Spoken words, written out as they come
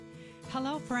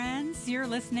Hello, friends. You're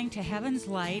listening to Heaven's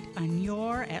Light on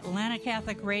your Atlanta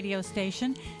Catholic radio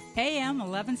station, AM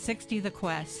 1160 The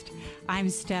Quest. I'm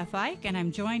Steph Ike, and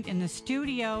I'm joined in the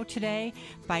studio today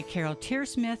by Carol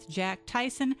Tearsmith, Jack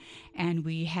Tyson, and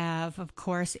we have, of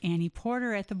course, Annie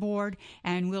Porter at the board,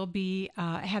 and we'll be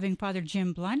having Father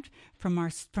Jim Blunt from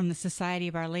the Society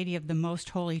of Our Lady of the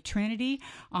Most Holy Trinity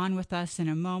on with us in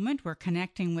a moment. We're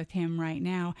connecting with him right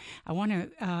now. I want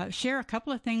to share a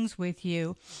couple of things with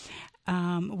you.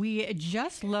 We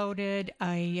just loaded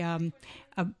a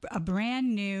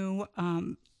brand new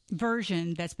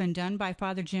version that's been done by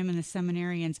Father Jim and the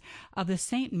seminarians of the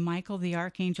St. Michael the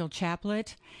Archangel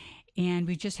Chaplet, and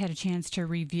we just had a chance to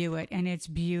review it, and it's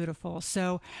beautiful.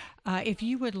 So if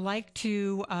you would like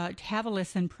to have a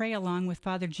listen, pray along with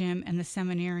Father Jim and the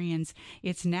seminarians,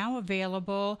 it's now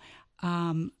available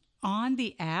on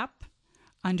the app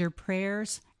under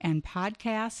Prayers and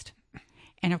Podcast.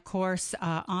 And, of course,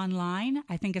 online.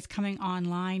 I think it's coming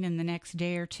online in the next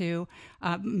day or two,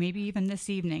 maybe even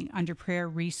this evening, under Prayer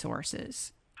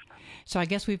Resources. So I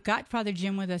guess we've got Father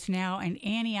Jim with us now. And,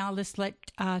 Annie, I'll just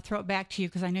throw it back to you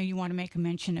because I know you want to make a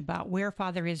mention about where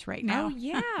Father is right now. Oh,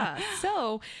 yeah.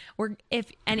 So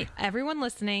everyone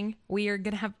listening, we are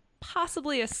going to have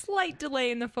possibly a slight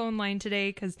delay in the phone line today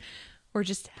because we're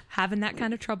just having that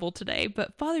kind of trouble today.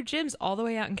 But Father Jim's all the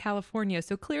way out in California,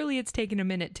 so clearly it's taken a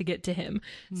minute to get to him.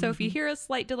 So if you hear a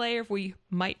slight delay or if we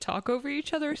might talk over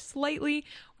each other slightly,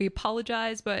 we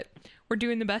apologize, but we're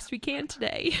doing the best we can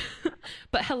today.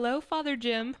 But hello, Father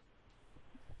Jim.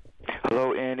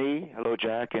 Hello, Annie. Hello,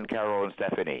 Jack and Carol and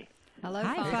Stephanie. Hello,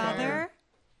 Father.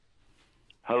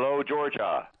 Hello,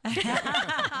 Georgia.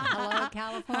 Hello,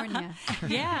 California.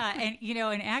 Yeah,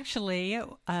 and actually,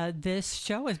 this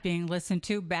show is being listened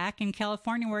to back in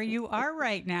California where you are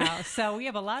right now. So we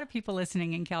have a lot of people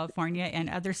listening in California and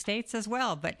other states as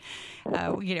well, but,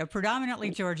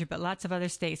 predominantly Georgia, but lots of other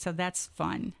states. So that's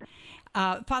fun.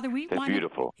 Father, That's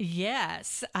beautiful.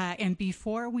 Yes. And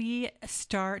before we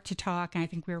start to talk, I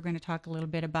think we were going to talk a little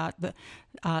bit about the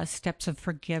steps of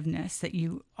forgiveness that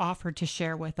you offered to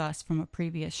share with us from a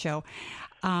previous show.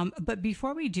 But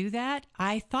before we do that,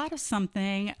 I thought of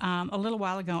something a little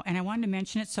while ago, and I wanted to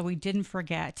mention it so we didn't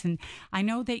forget. And I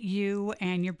know that you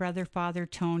and your brother, Father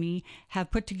Tony,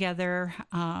 have put together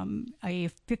a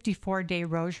 54-day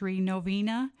rosary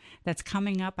novena that's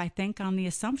coming up, I think, on the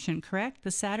Assumption, correct?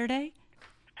 This Saturday?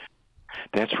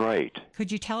 That's right.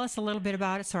 Could you tell us a little bit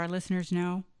about it so our listeners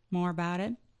know more about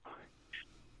it?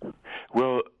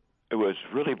 Well, it was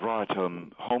really brought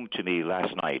home to me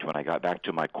last night when I got back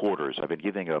to my quarters. I've been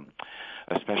giving a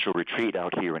special retreat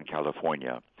out here in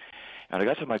California. And I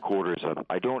got to my quarters.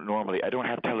 I don't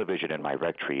have television in my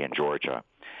rectory in Georgia.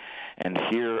 And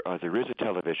here there is a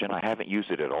television. I haven't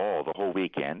used it at all the whole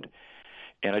weekend.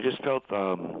 And I just felt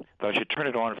that I should turn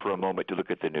it on for a moment to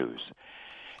look at the news.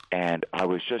 And I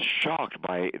was just shocked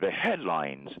by the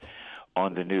headlines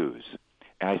on the news.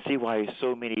 And I see why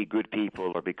so many good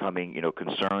people are becoming,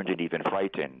 concerned and even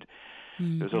frightened.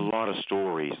 Mm-hmm. There's a lot of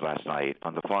stories last night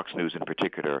on the Fox News in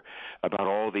particular about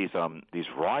all these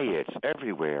riots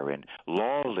everywhere and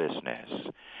lawlessness.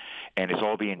 And it's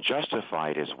all being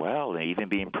justified as well and even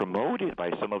being promoted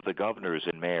by some of the governors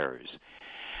and mayors.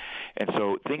 And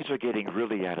so things are getting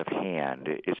really out of hand.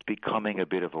 It's becoming a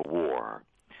bit of a war.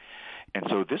 And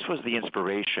so this was the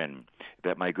inspiration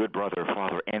that my good brother,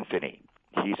 Father Anthony,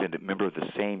 he's a member of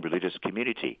the same religious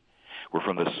community. We're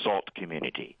from the SALT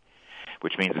community,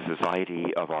 which means the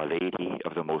Society of Our Lady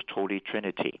of the Most Holy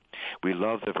Trinity. We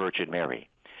love the Virgin Mary.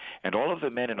 And all of the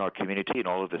men in our community and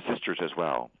all of the sisters as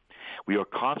well, we are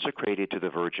consecrated to the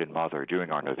Virgin Mother during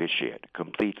our novitiate,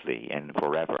 completely and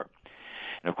forever.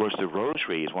 And of course, the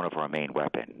rosary is one of our main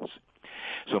weapons.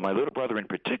 So my little brother in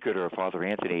particular, Father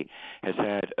Anthony, has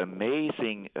had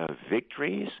amazing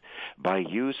victories by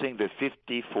using the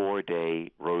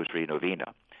 54-day rosary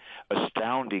novena.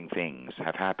 Astounding things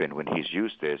have happened when he's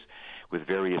used this with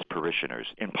various parishioners,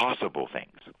 impossible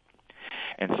things.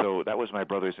 And so that was my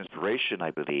brother's inspiration,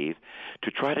 I believe,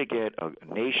 to try to get a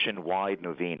nationwide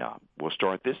novena. We'll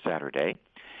start this Saturday.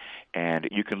 And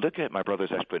you can look at my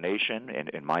brother's explanation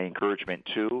and my encouragement,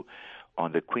 too,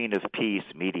 on the Queen of Peace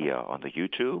media on the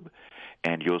YouTube.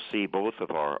 And you'll see both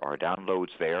of our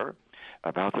downloads there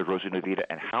about the Rosary Novena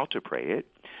and how to pray it.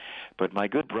 But my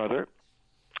good brother,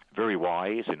 very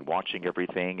wise in watching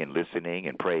everything and listening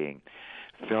and praying,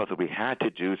 felt that we had to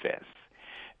do this.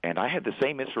 And I had the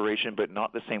same inspiration, but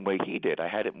not the same way he did. I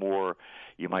had it more,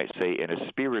 you might say, in a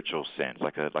spiritual sense,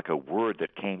 like a word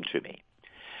that came to me.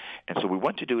 And so what we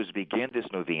want to do is begin this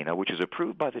novena, which is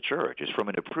approved by the Church. It's from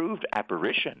an approved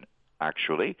apparition,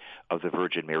 actually, of the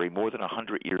Virgin Mary more than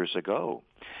 100 years ago.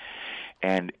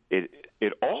 And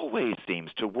it always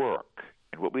seems to work.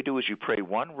 And what we do is you pray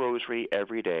one rosary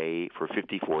every day for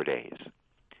 54 days.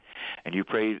 And you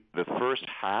pray the first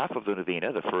half of the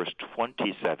novena, the first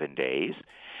 27 days,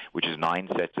 which is 9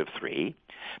 sets of 3.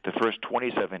 The first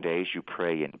 27 days you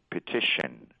pray in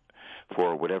petition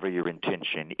for whatever your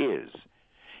intention is.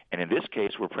 And in this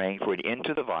case, we're praying for an end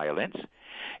to the violence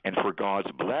and for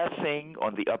God's blessing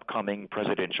on the upcoming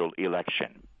presidential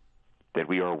election, that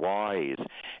we are wise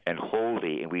and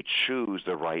holy and we choose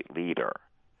the right leader.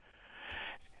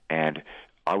 And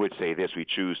I would say this, we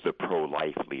choose the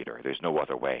pro-life leader. There's no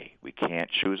other way. We can't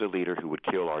choose a leader who would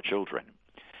kill our children.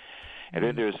 And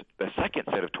then there's a second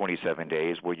set of 27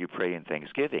 days where you pray in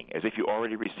thanksgiving, as if you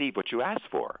already received what you asked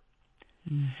for.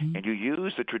 Mm-hmm. And you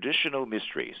use the traditional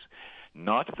mysteries.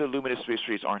 Not that the luminous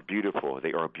mysteries aren't beautiful.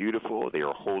 They are beautiful, they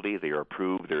are holy, they are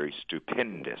approved, they're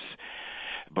stupendous.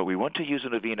 But we want to use the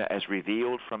novena as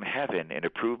revealed from heaven and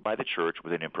approved by the church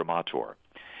with an imprimatur.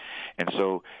 And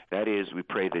so that is, we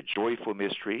pray the joyful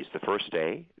mysteries the first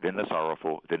day, then the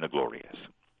sorrowful, then the glorious.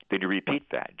 Then you repeat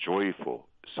that, joyful,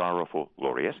 sorrowful,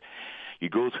 glorious. You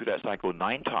go through that cycle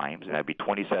 9 times, and that would be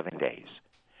 27 days.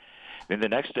 Then the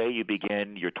next day you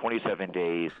begin your 27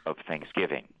 days of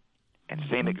thanksgiving. And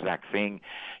same exact thing,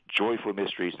 joyful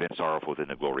mysteries, then sorrowful, then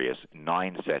the glorious,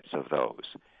 9 sets of those.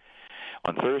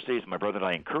 On Thursdays, my brother and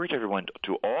I encourage everyone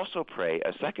to also pray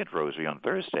a second rosary on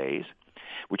Thursdays,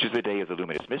 which is the day of the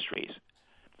luminous mysteries.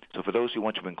 So for those who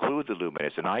want to include the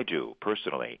luminous, and I do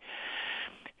personally,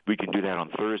 we can do that on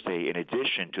Thursday in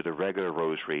addition to the regular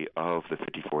rosary of the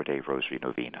 54-day rosary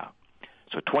novena.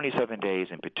 So 27 days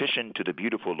in petition to the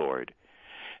beautiful Lord,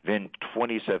 then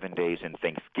 27 days in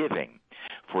thanksgiving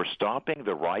for stopping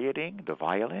the rioting, the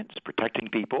violence, protecting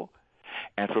people,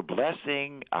 and for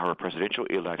blessing our presidential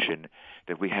election,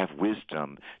 that we have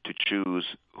wisdom to choose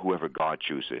whoever God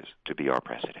chooses to be our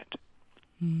president.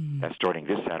 That's starting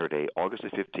this Saturday, August the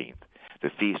 15th, the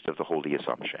Feast of the Holy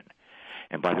Assumption.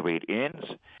 And by the way, it ends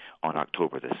on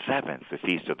October the 7th, the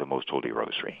Feast of the Most Holy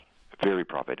Rosary. Very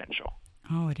providential.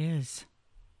 Oh, it is.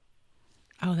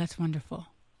 Oh, that's wonderful.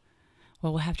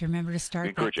 Well, we'll have to remember to start we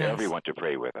encourage that, guys. Everyone to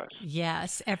pray with us.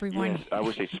 Yes, everyone. Yes, I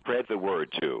would say spread the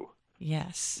word, too.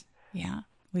 Yes, yeah,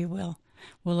 we will.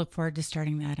 We'll look forward to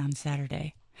starting that on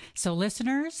Saturday. So,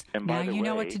 listeners, now you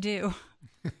know what to do.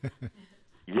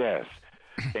 Yes.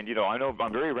 And, I know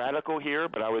I'm very radical here,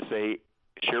 but I would say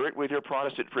share it with your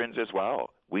Protestant friends as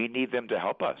well. We need them to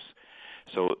help us.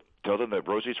 So tell them that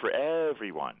rosary's for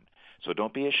everyone. So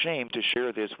don't be ashamed to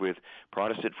share this with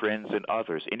Protestant friends and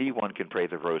others. Anyone can pray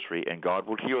the rosary, and God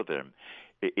will heal them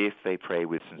if they pray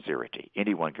with sincerity.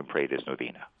 Anyone can pray this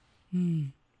novena.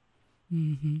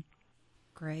 Mm-hmm.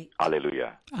 Great.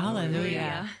 Hallelujah.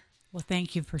 Hallelujah. Well,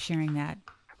 thank you for sharing that.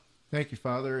 Thank you,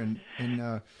 Father, and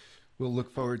we'll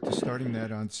look forward to starting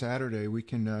that on Saturday. We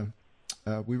can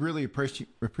we really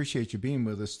appreciate you being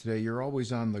with us today. You're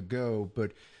always on the go,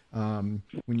 but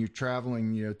when you're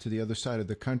traveling, to the other side of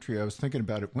the country, I was thinking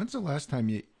about it. When's the last time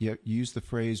you used the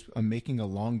phrase "making a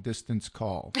long distance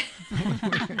call"?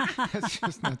 That's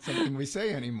just not something we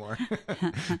say anymore.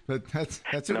 But that's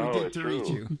what we did to reach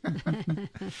you.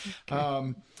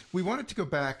 We wanted to go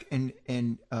back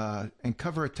and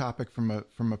cover a topic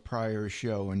from a prior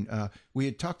show, and we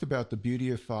had talked about the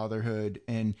beauty of fatherhood,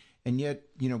 and yet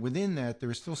within that there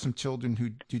are still some children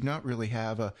who do not really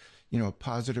have a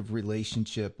positive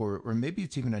relationship, or maybe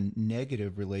it's even a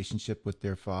negative relationship with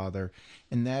their father,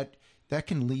 and that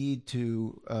can lead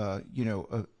to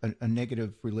a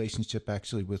negative relationship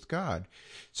actually with God.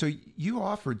 So you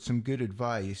offered some good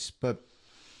advice, but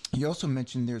you also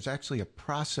mentioned there's actually a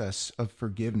process of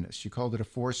forgiveness. You called it a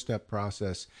 4-step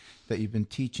process that you've been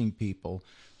teaching people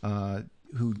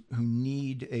who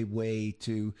need a way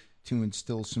to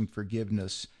instill some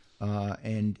forgiveness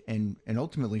and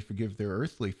ultimately forgive their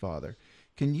earthly father.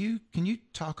 Can you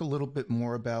talk a little bit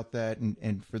more about that?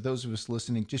 And for those of us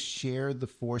listening, just share the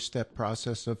 4-step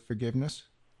process of forgiveness.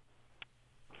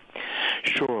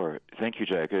 Sure. Thank you,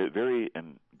 Jack. A very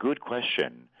good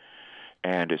question,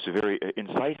 and it's a very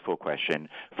insightful question.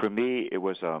 For me, it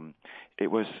was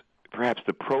perhaps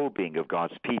the probing of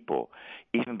God's people,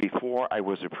 even before I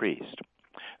was a priest.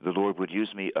 The Lord would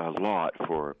use me a lot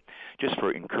for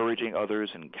encouraging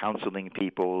others and counseling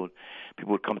people.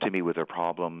 People would come to me with their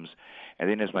problems. And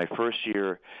then as my first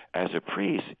year as a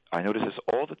priest, I noticed this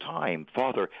all the time.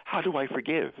 Father, how do I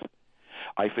forgive?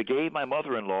 I forgave my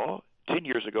mother-in-law 10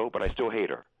 years ago, but I still hate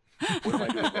her. What am I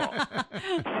doing wrong?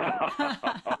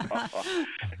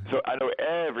 So I know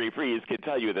every priest can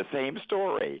tell you the same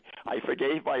story. I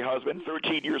forgave my husband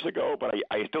 13 years ago, but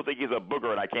I still think he's a booger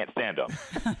and I can't stand him.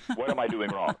 What am I doing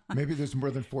wrong? Maybe there's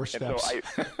more than 4 steps. And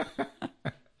so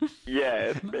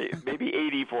Yes, maybe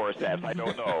 84 steps. I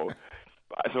don't know.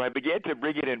 So I began to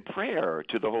bring it in prayer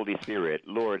to the Holy Spirit.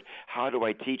 Lord, how do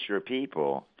I teach your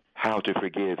people how to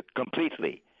forgive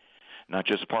completely, not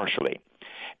just partially?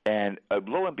 And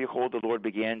lo and behold, the Lord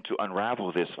began to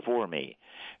unravel this for me.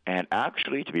 And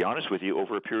actually, to be honest with you,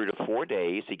 over a period of 4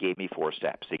 days, he gave me 4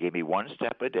 steps. He gave me 1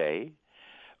 step a day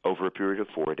over a period of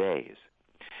 4 days.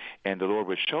 And the Lord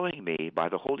was showing me by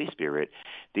the Holy Spirit,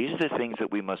 these are the things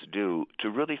that we must do to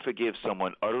really forgive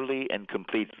someone utterly and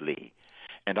completely.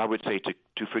 And I would say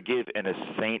to forgive in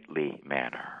a saintly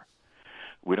manner.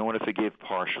 We don't want to forgive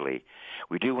partially.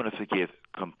 We do want to forgive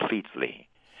completely,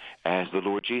 as the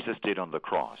Lord Jesus did on the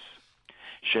cross,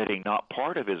 shedding not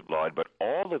part of his blood, but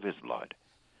all of his blood,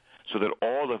 so that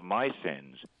all of my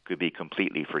sins could be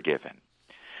completely forgiven.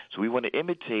 So we want to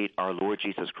imitate our Lord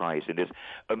Jesus Christ in this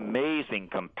amazing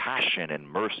compassion and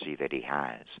mercy that he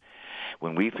has.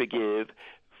 When we forgive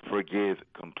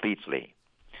completely.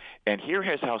 And here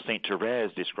is how St.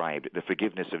 Therese described the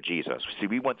forgiveness of Jesus. See,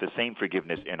 we want the same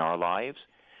forgiveness in our lives.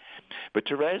 But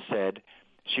Therese said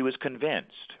she was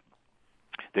convinced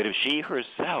that if she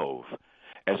herself,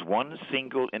 as one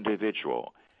single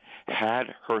individual,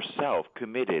 had herself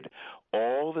committed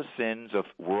all the sins of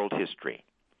world history,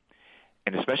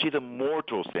 and especially the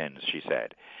mortal sins, she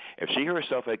said, if she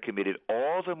herself had committed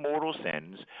all the mortal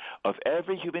sins of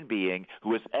every human being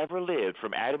who has ever lived,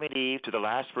 from Adam and Eve to the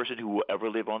last person who will ever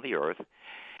live on the earth,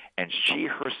 and she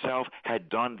herself had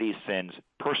done these sins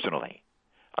personally,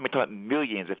 I mean, talking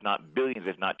millions, if not billions,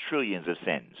 if not trillions of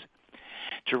sins,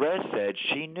 Therese said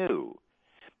she knew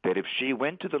that if she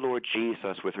went to the Lord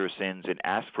Jesus with her sins and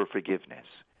asked for forgiveness,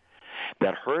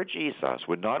 that her Jesus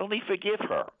would not only forgive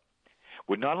her,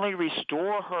 would not only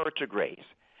restore her to grace,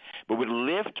 but would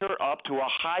lift her up to a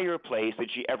higher place than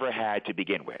she ever had to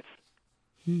begin with.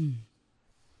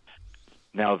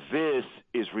 Now, this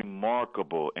is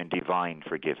remarkable and divine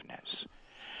forgiveness.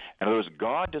 In other words,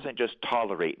 God doesn't just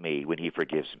tolerate me when he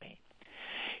forgives me.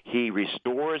 He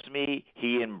restores me.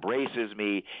 He embraces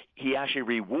me. He actually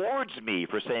rewards me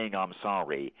for saying I'm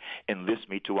sorry and lifts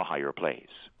me to a higher place.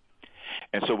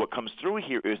 And so what comes through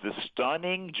here is the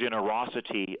stunning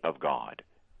generosity of God.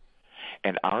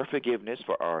 And our forgiveness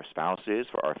for our spouses,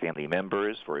 for our family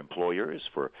members, for employers,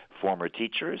 for former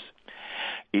teachers,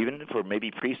 even for maybe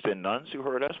priests and nuns who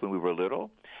hurt us when we were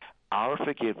little, our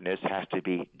forgiveness has to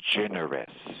be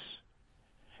generous.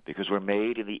 Because we're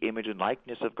made in the image and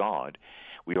likeness of God.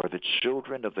 We are the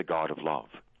children of the God of love.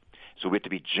 So we have to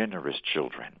be generous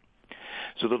children.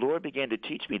 So the Lord began to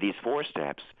teach me these 4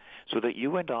 steps so that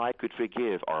you and I could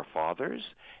forgive our fathers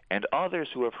and others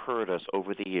who have hurt us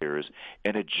over the years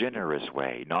in a generous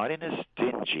way, not in a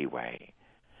stingy way.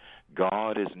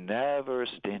 God is never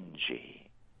stingy.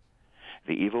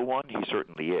 The evil one, he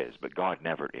certainly is, but God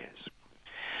never is.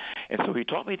 And so he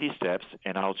taught me these steps,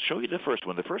 and I'll show you the first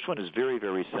one. The first one is very,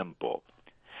 very simple.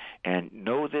 And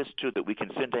know this, too, that we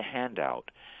can send a handout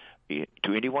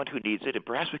to anyone who needs it, and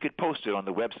perhaps we could post it on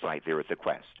the website there at the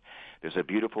Quest. There's a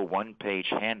beautiful 1-page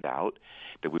handout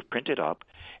that we've printed up,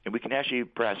 and we can actually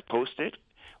perhaps post it,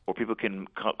 or people can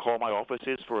call my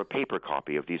offices for a paper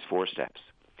copy of these 4 steps.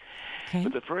 Okay.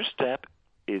 But the first step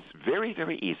is very,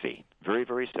 very easy, very,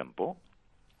 very simple,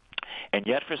 and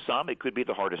yet for some it could be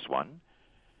the hardest one.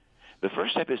 The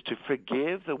first step is to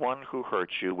forgive the one who hurt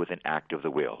you with an act of the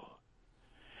will.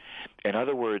 In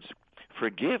other words,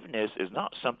 forgiveness is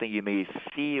not something you may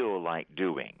feel like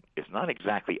doing. It's not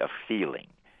exactly a feeling.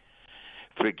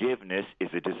 Forgiveness is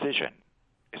a decision.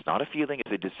 It's not a feeling,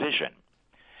 it's a decision.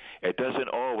 It doesn't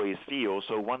always feel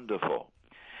so wonderful.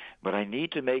 But I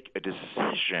need to make a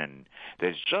decision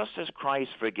that just as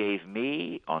Christ forgave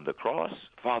me on the cross,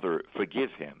 Father,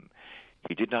 forgive him.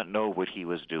 He did not know what he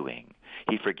was doing.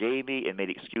 He forgave me and made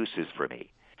excuses for me.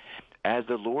 As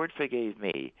the Lord forgave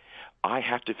me, I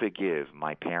have to forgive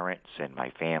my parents and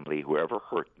my family, whoever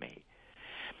hurt me.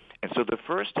 And so the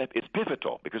first step is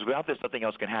pivotal, because without this, nothing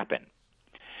else can happen.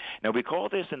 Now, we call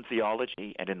this in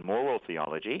theology and in moral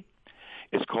theology,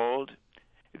 it's called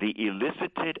the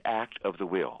elicited act of the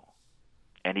will.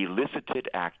 An elicited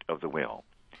act of the will.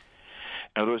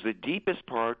 In other words, the deepest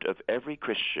part of every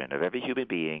Christian, of every human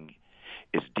being,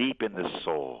 is deep in the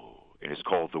soul, and it's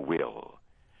called the will.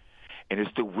 And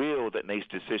it's the will that makes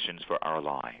decisions for our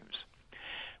lives.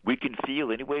 We can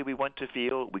feel any way we want to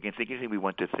feel, we can think anything we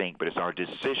want to think, but it's our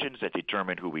decisions that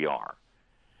determine who we are.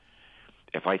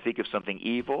 If I think of something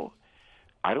evil,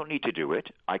 I don't need to do it.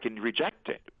 I can reject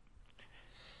it.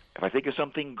 If I think of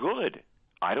something good,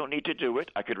 I don't need to do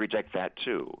it. I could reject that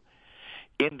too.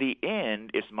 In the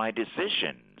end, it's my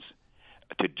decisions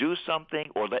to do something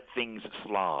or let things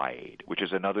slide, which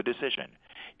is another decision.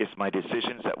 It's my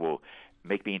decisions that will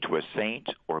make me into a saint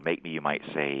or make me, you might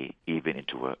say, even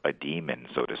into a demon,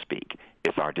 so to speak.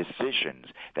 It's our decisions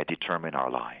that determine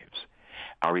our lives.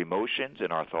 Our emotions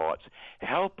and our thoughts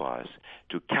help us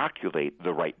to calculate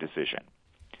the right decision.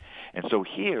 And so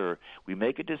here we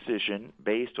make a decision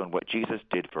based on what Jesus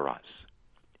did for us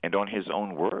and on his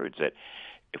own words that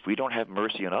if we don't have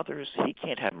mercy on others, he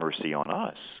can't have mercy on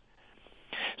us.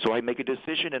 So I make a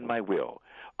decision in my will.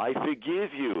 I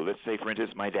forgive you. Let's say, for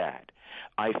instance, my dad.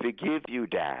 I forgive you,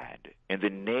 Dad, in the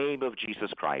name of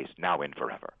Jesus Christ, now and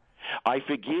forever. I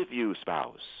forgive you,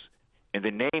 spouse, in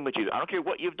the name of Jesus. I don't care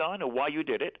what you've done or why you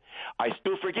did it. I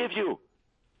still forgive you.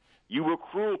 You were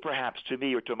cruel, perhaps, to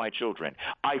me or to my children.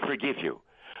 I forgive you.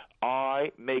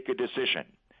 I make a decision.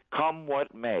 Come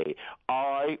what may,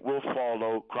 I will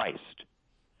follow Christ.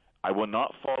 I will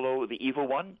not follow the evil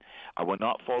one. I will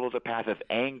not follow the path of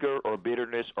anger or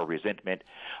bitterness or resentment.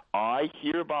 I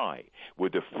hereby,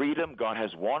 with the freedom God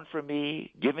has won for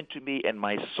me, given to me in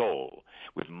my soul,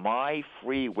 with my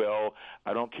free will,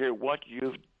 I don't care what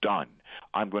you've done,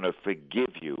 I'm going to forgive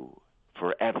you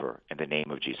forever in the name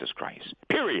of Jesus Christ.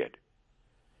 Period.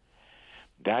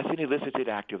 That's an elicited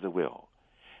act of the will.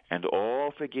 And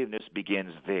all forgiveness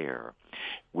begins there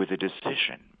with a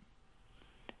decision.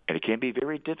 And it can be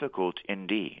very difficult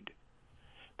indeed,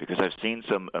 because I've seen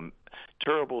some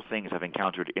terrible things I've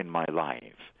encountered in my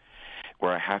life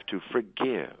where I have to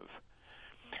forgive.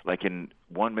 Like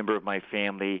one member of my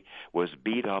family was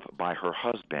beat up by her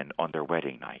husband on their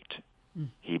wedding night.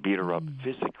 He beat her up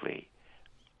physically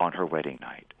on her wedding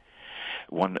night.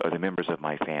 One of the members of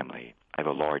my family, I have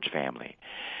a large family,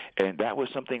 and that was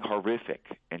something horrific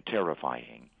and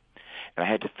terrifying. And I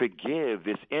had to forgive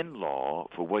this in-law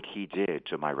for what he did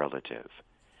to my relative.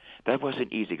 That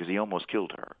wasn't easy because he almost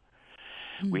killed her.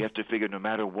 We have to figure no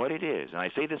matter what it is, and I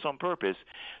say this on purpose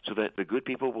so that the good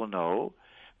people will know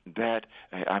that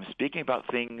I'm speaking about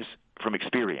things from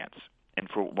experience and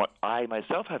for what I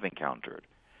myself have encountered.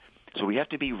 So we have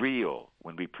to be real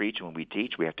when we preach and when we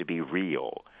teach. We have to be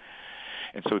real.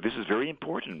 And so this is very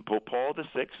important. Pope Paul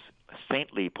VI,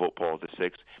 saintly Pope Paul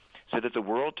VI, said that the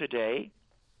world today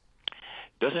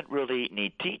doesn't really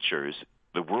need teachers.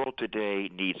 The world today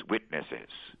needs witnesses.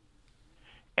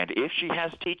 And if she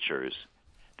has teachers,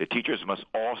 the teachers must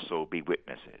also be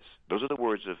witnesses. Those are the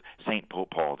words of St. Pope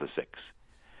Paul VI.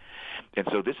 And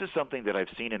so this is something that I've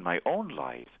seen in my own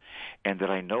life and that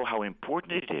I know how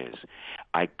important it is.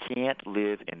 I can't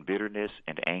live in bitterness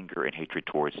and anger and hatred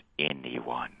towards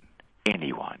anyone.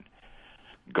 Anyone.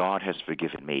 God has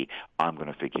forgiven me. I'm going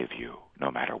to forgive you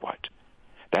no matter what.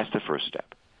 That's the first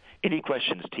step. Any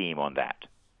questions, team, on that?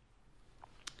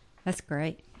 That's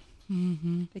great.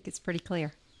 I think it's pretty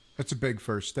clear. That's a big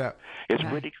first step. It's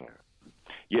pretty clear.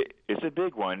 Yeah, it's a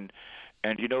big one.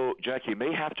 And, you know, Jack, you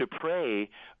may have to pray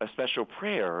a special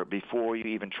prayer before you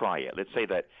even try it. Let's say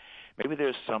that maybe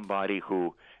there's somebody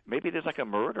who, maybe there's like a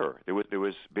murder. There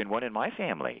was been one in my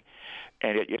family.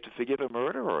 And you have to forgive a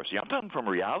murderer. See, I'm talking from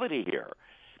reality here.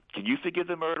 Can you forgive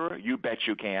the murderer? You bet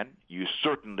you can. You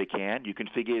certainly can. You can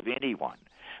forgive anyone.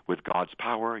 With God's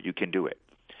power, you can do it.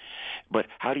 But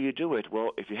how do you do it?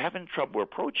 Well, if you're having trouble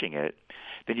approaching it,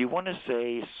 then you want to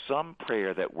say some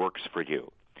prayer that works for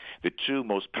you. The two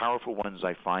most powerful ones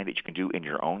I find that you can do in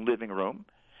your own living room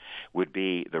would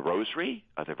be the Rosary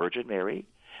of the Virgin Mary.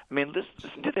 I mean,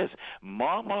 listen to this.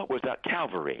 Mama was at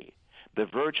Calvary. The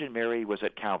Virgin Mary was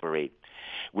at Calvary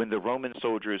when the Roman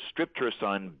soldiers stripped her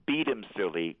son, beat him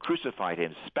silly, crucified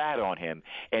him, spat on him,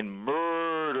 and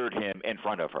murdered him in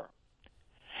front of her.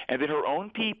 And then her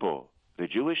own people, the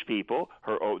Jewish people,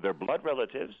 their blood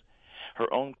relatives,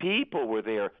 her own people were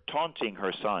there taunting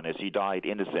her son as he died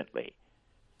innocently.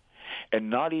 And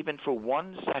not even for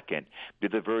 1 second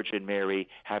did the Virgin Mary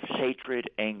have hatred,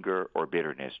 anger, or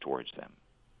bitterness towards them.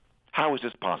 How is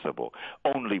this possible?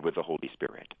 Only with the Holy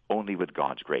Spirit, only with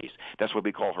God's grace. That's what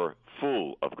we call her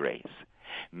full of grace.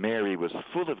 Mary was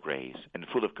full of grace and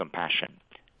full of compassion.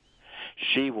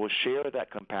 She will share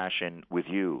that compassion with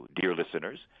you, dear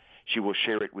listeners. She will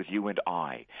share it with you and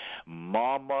I.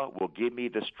 Mama will give me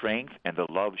the strength and the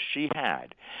love she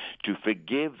had to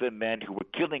forgive the men who were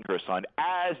killing her son.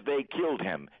 As they killed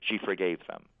him, she forgave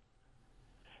them.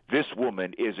 This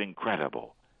woman is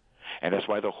incredible. And that's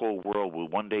why the whole world will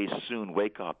one day soon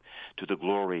wake up to the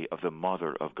glory of the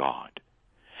Mother of God.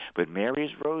 But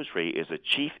Mary's Rosary is a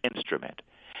chief instrument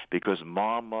because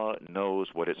Mama knows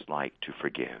what it's like to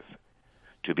forgive,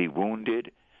 to be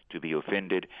wounded, to be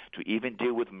offended, to even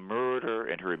deal with murder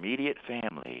in her immediate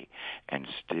family and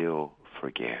still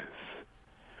forgive.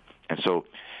 And so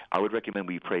I would recommend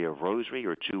we pray a rosary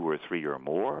or 2 or 3 or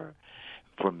more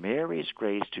for Mary's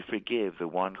grace to forgive the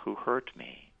one who hurt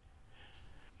me.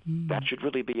 That should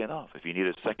really be enough. If you need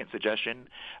a second suggestion,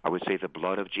 I would say the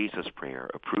blood of Jesus prayer,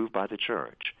 approved by the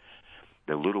church.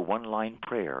 The little one-line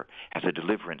prayer has a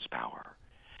deliverance power.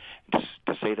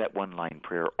 To say that one-line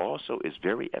prayer also is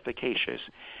very efficacious,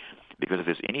 because if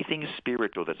there's anything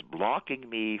spiritual that's blocking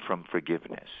me from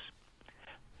forgiveness,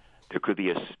 there could be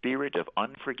a spirit of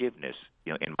unforgiveness,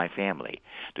 in my family.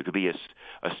 There could be a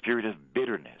spirit of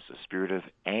bitterness, a spirit of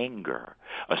anger,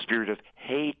 a spirit of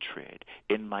hatred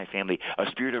in my family, a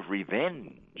spirit of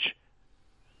revenge.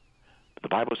 The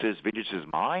Bible says, vengeance is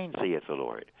mine, saith the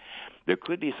Lord. There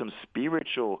could be some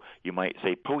spiritual, you might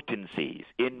say, potencies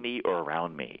in me or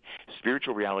around me,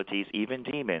 spiritual realities, even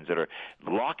demons that are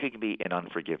locking me in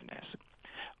unforgiveness.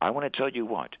 I want to tell you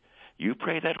what. You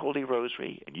pray that Holy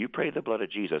Rosary and you pray the blood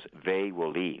of Jesus, they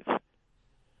will leave.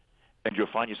 And you'll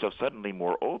find yourself suddenly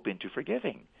more open to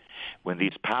forgiving. When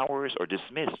these powers are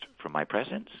dismissed from my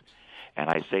presence, and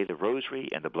I say the Rosary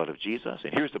and the blood of Jesus,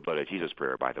 and here's the blood of Jesus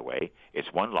prayer, by the way.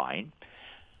 It's one line.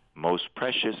 Most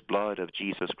precious blood of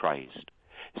Jesus Christ,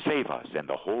 save us and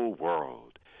the whole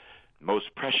world.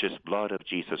 Most precious blood of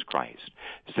Jesus Christ,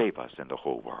 save us and the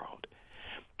whole world.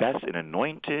 That's an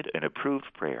anointed and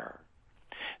approved prayer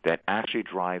that actually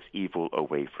drives evil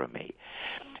away from me.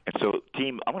 And so,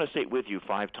 team, I'm going to say it with you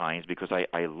 5 times because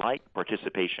I like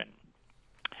participation.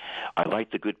 I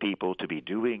like the good people to be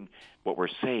doing what we're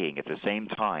saying at the same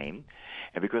time.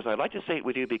 And because I like to say it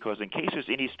with you because in case there's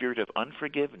any spirit of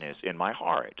unforgiveness in my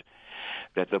heart,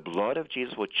 that the blood of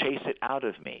Jesus will chase it out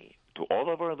of me. To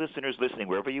all of our listeners listening,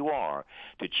 wherever you are,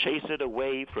 to chase it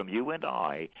away from you and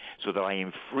I so that I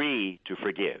am free to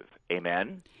forgive.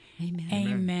 Amen? Amen.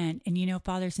 Amen. And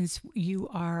Father, since you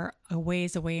are a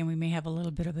ways away and we may have a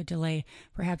little bit of a delay,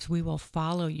 perhaps we will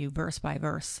follow you verse by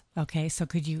verse. Okay, so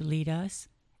could you lead us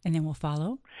and then we'll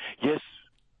follow? Yes.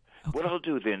 Okay. What I'll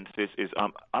do then is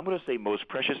I'm going to say most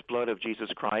precious blood of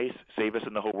Jesus Christ, save us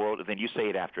in the whole world, and then you say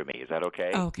it after me. Is that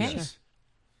okay? Okay. Yes.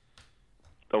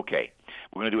 Okay.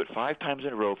 We're going to do it 5 times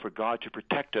in a row for God to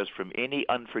protect us from any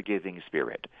unforgiving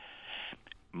spirit.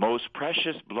 Most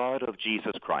precious blood of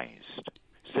Jesus Christ,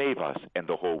 save us and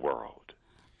the whole world.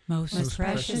 Most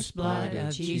precious blood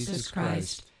of Jesus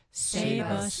Christ, save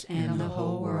us and the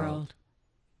whole world.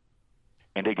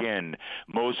 And again,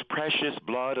 most precious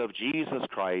blood of Jesus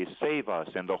Christ, save us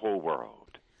and the whole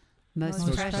world.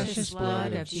 Most precious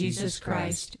blood of Jesus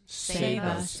Christ, save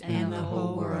us and the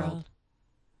whole world.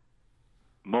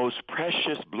 Most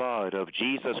precious blood of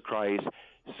Jesus Christ,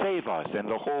 save us and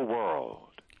the whole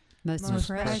world. Most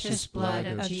precious blood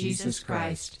of Jesus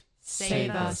Christ,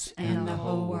 save us and the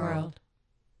whole world.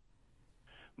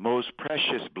 Most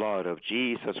precious blood of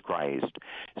Jesus Christ,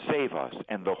 save us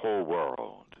and the whole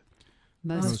world.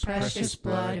 Most precious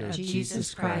blood of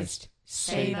Jesus Christ,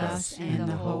 save us and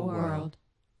the whole world.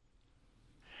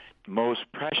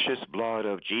 Most precious blood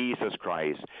of Jesus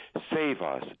Christ, save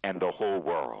us and the whole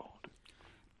world.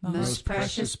 Most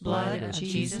precious blood of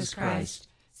Jesus Christ,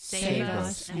 save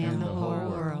us and the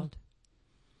whole world.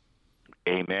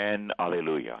 Amen.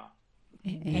 Alleluia.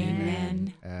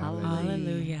 Amen.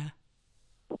 Hallelujah.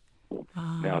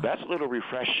 Now, that's a little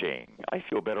refreshing. I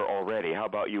feel better already. How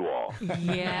about you all?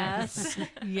 Yes,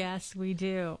 yes, we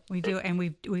do. We do. And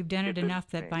we've done it enough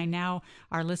that by now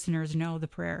our listeners know the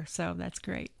prayer. So that's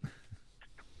great.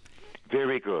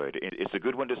 Very good. It's a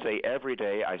good one to say every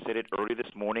day. I said it early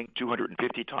this morning,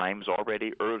 250 times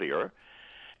already earlier.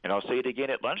 And I'll say it again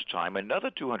at lunchtime, another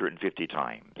 250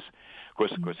 times.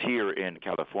 Of course, here in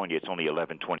California, it's only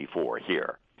 11:24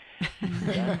 here.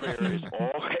 That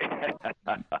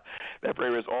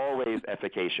prayer is always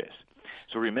efficacious.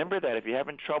 So remember that if you're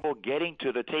having trouble getting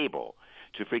to the table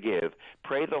to forgive,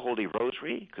 pray the Holy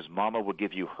Rosary, because Mama will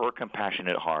give you her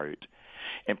compassionate heart,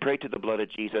 and pray to the blood of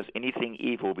Jesus. Anything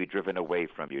evil will be driven away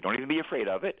from you. Don't even be afraid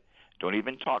of it. Don't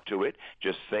even talk to it.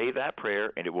 Just say that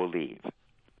prayer, and it will leave.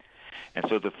 And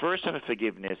so the first step of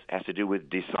forgiveness has to do with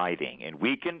deciding, and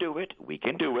we can do it. We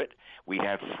can do it. We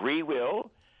have free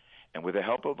will. And with the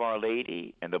help of Our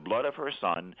Lady and the blood of her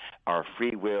Son, our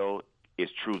free will is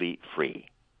truly free,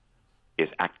 is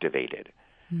activated.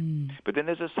 But then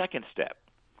there's a second step.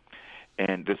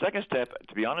 And the second step,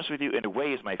 to be honest with you, in a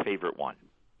way is my favorite one.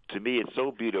 To me, it's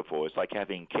so beautiful. It's like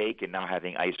having cake and now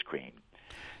having ice cream.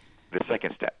 The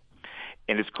second step.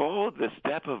 And it's called the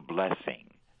step of blessing.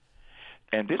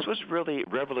 And this was really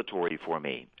revelatory for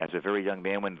me as a very young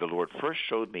man when the Lord first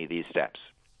showed me these steps.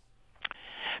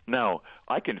 Now,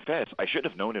 I confess, I should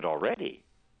have known it already.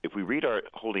 If we read our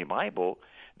Holy Bible,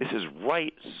 this is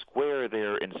right square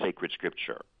there in sacred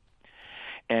Scripture.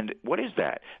 And what is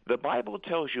that? The Bible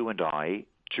tells you and I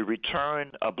to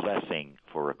return a blessing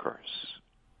for a curse.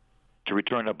 To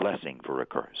return a blessing for a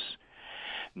curse.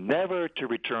 Never to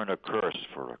return a curse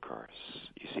for a curse.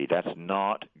 You see, that's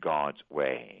not God's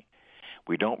way.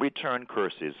 We don't return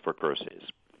curses for curses.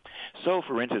 So,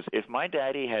 for instance, if my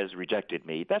daddy has rejected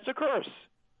me, that's a curse.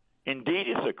 Indeed,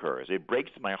 it's a curse. It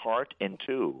breaks my heart in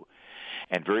two.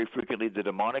 And very frequently, the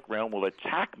demonic realm will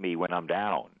attack me when I'm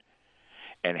down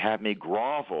and have me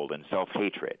grovel in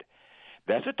self-hatred.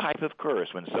 That's a type of curse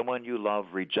when someone you love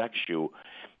rejects you.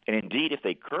 And indeed, if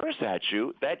they curse at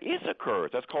you, that is a curse.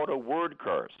 That's called a word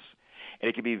curse. And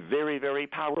it can be very, very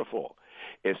powerful,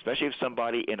 especially if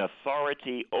somebody in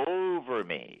authority over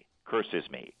me curses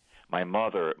me. My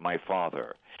mother, my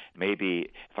father.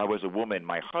 Maybe if I was a woman,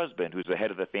 my husband, who's the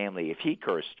head of the family, if he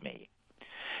cursed me.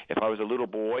 If I was a little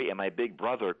boy and my big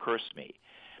brother cursed me.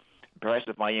 Perhaps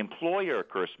if my employer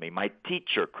cursed me, my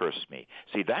teacher cursed me.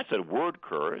 See, that's a word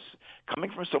curse coming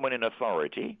from someone in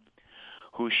authority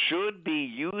who should be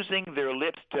using their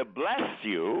lips to bless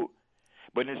you,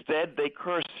 but instead they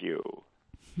curse you.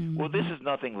 Mm-hmm. Well, this is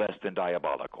nothing less than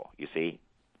diabolical, you see.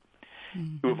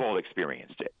 Mm-hmm. We've all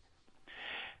experienced it.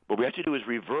 What we have to do is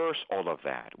reverse all of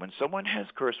that. When someone has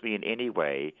cursed me in any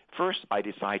way, first I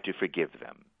decide to forgive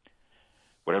them,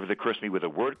 whatever they curse me with a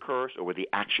word curse or with the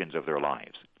actions of their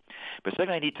lives. But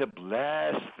second, I need to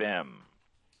bless them.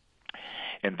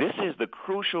 And this is the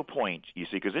crucial point, you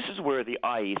see, because this is where the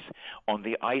ice on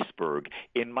the iceberg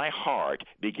in my heart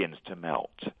begins to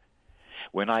melt.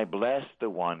 When I bless the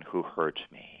one who hurt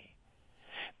me.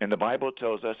 And the Bible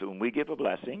tells us that when we give a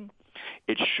blessing,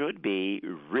 it should be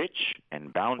rich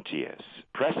and bounteous,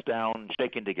 pressed down,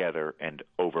 shaken together, and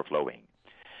overflowing.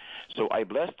 So I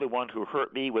bless the one who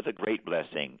hurt me with a great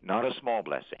blessing, not a small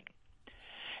blessing.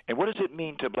 And what does it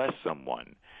mean to bless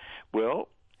someone? Well,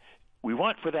 we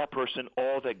want for that person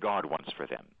all that God wants for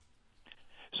them.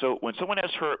 So when someone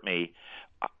has hurt me,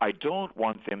 I don't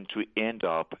want them to end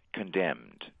up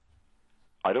condemned.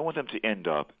 I don't want them to end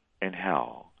up in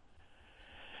hell.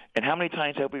 And how many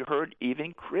times have we heard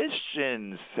even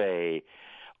Christians say,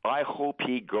 I hope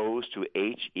he goes to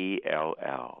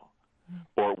H-E-L-L.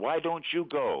 Or why don't you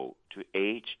go to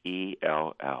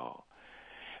H-E-L-L?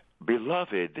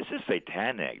 Beloved, this is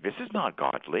satanic. This is not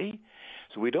godly.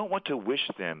 So we don't want to wish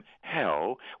them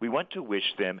hell. We want to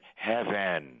wish them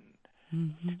heaven.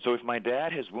 Mm-hmm. So if my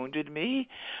dad has wounded me,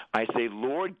 I say,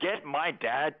 Lord, get my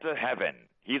dad to heaven.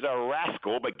 He's a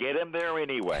rascal, but get him there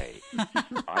anyway.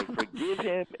 I forgive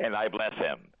him and I bless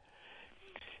him.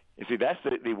 You see, that's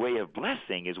the way of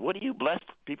blessing is what do you bless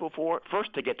people for?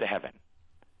 First, to get to heaven.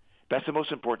 That's the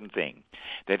most important thing,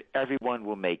 that everyone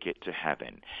will make it to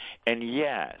heaven. And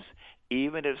yes,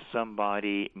 even if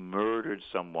somebody murdered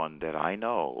someone that I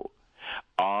know,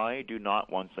 I do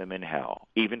not want them in hell,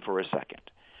 even for a second.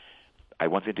 I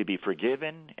want them to be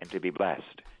forgiven and to be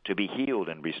blessed, to be healed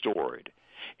and restored.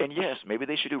 And yes, maybe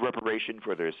they should do reparation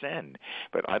for their sin,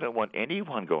 but I don't want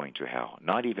anyone going to hell,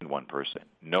 not even one person,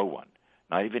 no one,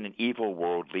 not even an evil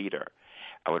world leader.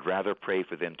 I would rather pray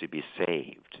for them to be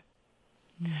saved.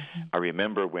 Mm-hmm. I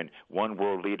remember when one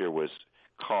world leader was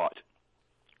caught,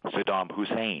 Saddam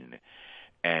Hussein,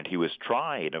 and he was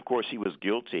tried. Of course, he was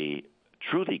guilty,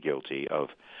 truly guilty, of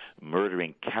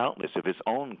murdering countless of his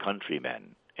own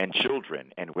countrymen and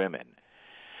children and women.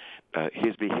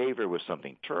 His behavior was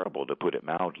something terrible, to put it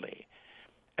mildly.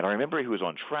 And I remember he was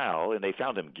on trial, and they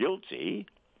found him guilty,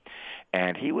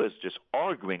 and he was just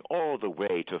arguing all the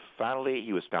way to finally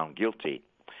he was found guilty.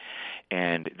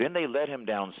 And then they led him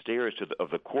downstairs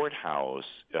of the courthouse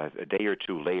a day or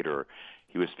two later.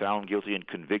 He was found guilty and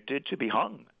convicted to be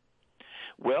hung.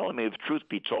 Well, I mean, if truth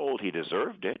be told, he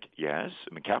deserved it, yes.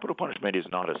 I mean, capital punishment is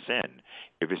not a sin.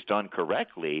 If it's done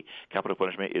correctly, capital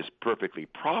punishment is perfectly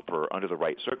proper under the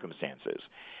right circumstances.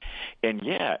 And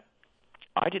yet,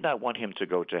 I did not want him to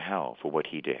go to hell for what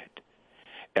he did.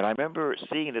 And I remember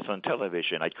seeing this on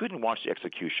television. I couldn't watch the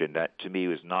execution. That, to me,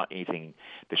 was not anything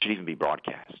that should even be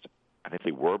broadcast. I think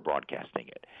they were broadcasting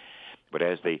it. But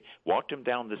as they walked him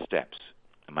down the steps,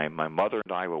 my mother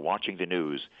and I were watching the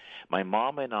news. My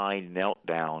mom and I knelt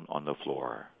down on the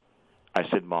floor. I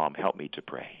said, Mom, help me to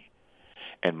pray.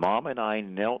 And Mom and I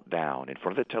knelt down in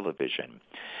front of the television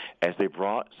as they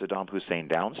brought Saddam Hussein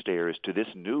downstairs to this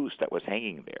noose that was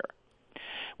hanging there.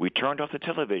 We turned off the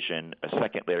television a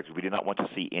second later because we did not want to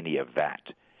see any of that.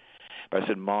 But I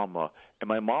said, Mama, and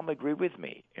my mom agreed with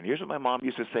me. And here's what my mom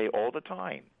used to say all the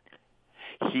time.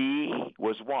 He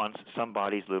was once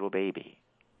somebody's little baby.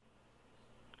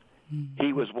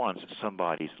 He was once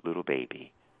somebody's little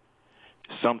baby.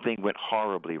 Something went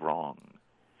horribly wrong.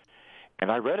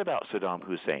 And I read about Saddam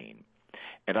Hussein.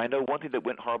 And I know one thing that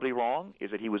went horribly wrong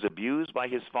is that he was abused by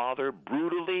his father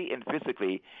brutally and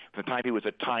physically from the time he was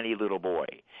a tiny little boy,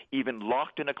 even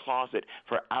locked in a closet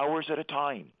for hours at a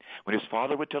time, when his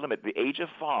father would tell him at the age of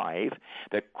 5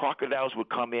 that crocodiles would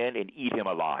come in and eat him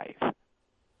alive.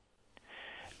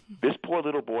 This poor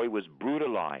little boy was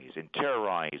brutalized and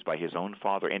terrorized by his own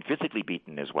father and physically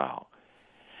beaten as well.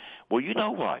 Well, you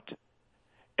know what?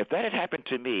 If that had happened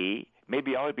to me,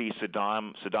 maybe I would be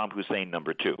Saddam Hussein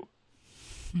number 2.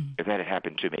 If that had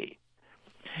happened to me.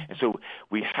 And so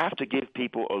we have to give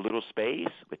people a little space.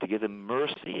 We have to give them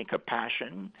mercy and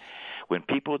compassion. When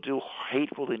people do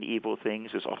hateful and evil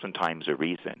things, there's oftentimes a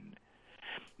reason.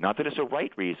 Not that it's a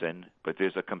right reason, but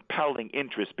there's a compelling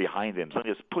interest behind them, something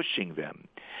that's pushing them.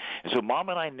 And so Mom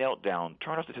and I knelt down,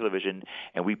 turned off the television,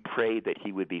 and we prayed that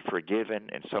he would be forgiven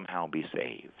and somehow be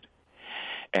saved.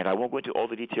 And I won't go into all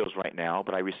the details right now,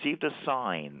 but I received a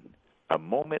sign a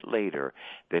moment later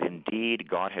that indeed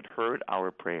God had heard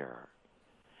our prayer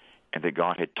and that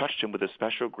God had touched him with a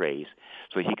special grace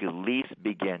so he could at least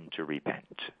begin to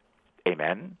repent.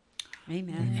 Amen?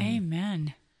 Amen.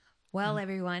 Amen. Well,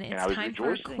 everyone, it's time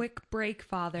for a quick break,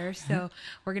 Father. So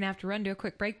we're going to have to run to a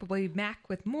quick break, but we'll be back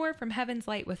with more from Heaven's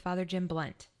Light with Father Jim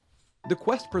Blunt. The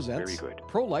Quest presents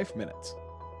Pro-Life Minutes.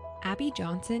 Abby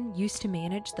Johnson used to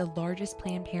manage the largest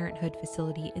Planned Parenthood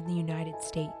facility in the United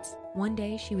States. One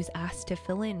day, she was asked to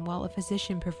fill in while a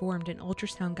physician performed an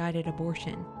ultrasound-guided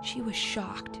abortion. She was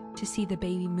shocked to see the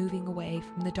baby moving away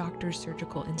from the doctor's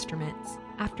surgical instruments.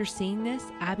 After seeing this,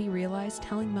 Abby realized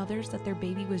telling mothers that their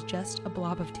baby was just a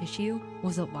blob of tissue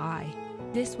was a lie.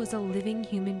 This was a living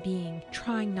human being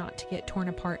trying not to get torn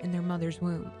apart in their mother's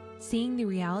womb. Seeing the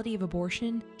reality of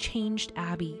abortion changed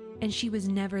Abby, and she was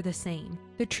never the same.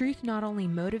 The truth not only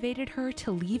motivated her to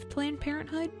leave Planned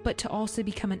Parenthood, but to also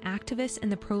become an activist in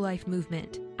the pro-life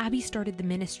movement. Abby started the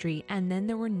ministry, and then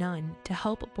there were none to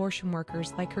help abortion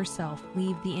workers like herself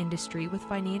leave the industry with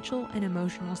financial and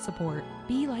emotional support.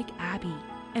 Be like Abby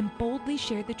and boldly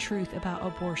share the truth about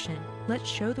abortion. Let's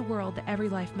show the world that every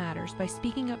life matters by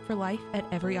speaking up for life at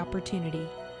every opportunity.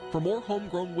 For more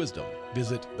homegrown wisdom,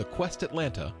 visit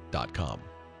thequestatlanta.com.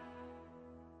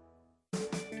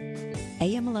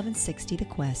 AM 1160 The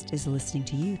Quest is listening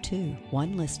to you too.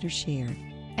 One listener shared.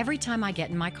 Every time I get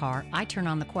in my car, I turn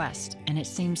on the Quest, and it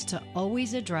seems to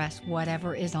always address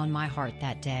whatever is on my heart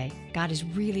that day. God is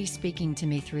really speaking to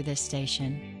me through this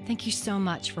station. Thank you so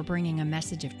much for bringing a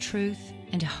message of truth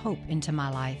and hope into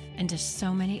my life and to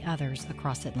so many others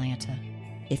across Atlanta.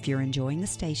 If you're enjoying the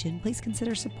station, please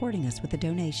consider supporting us with a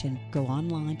donation. Go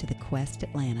online to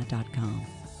thequestatlanta.com.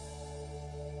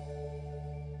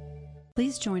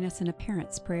 Please join us in a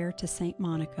parent's prayer to St.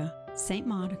 Monica. St.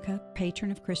 Monica, patron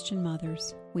of Christian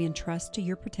mothers, we entrust to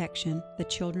your protection the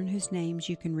children whose names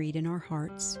you can read in our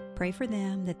hearts. Pray for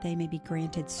them that they may be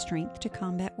granted strength to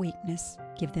combat weakness,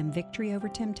 give them victory over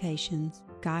temptations,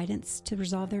 guidance to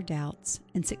resolve their doubts,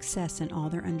 and success in all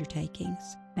their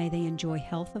undertakings. May they enjoy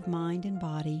health of mind and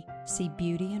body, see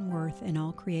beauty and worth in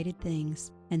all created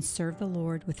things, and serve the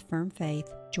Lord with firm faith,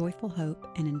 joyful hope,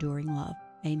 and enduring love.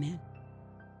 Amen.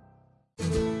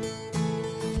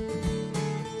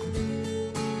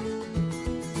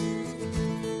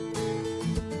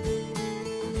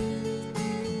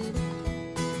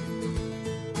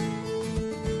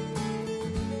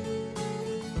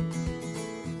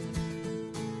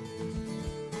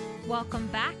 Welcome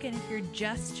back, and if you're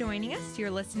just joining us,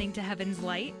 you're listening to Heaven's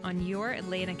Light on your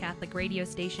Atlanta Catholic radio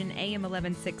station, AM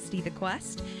 1160 The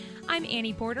Quest. I'm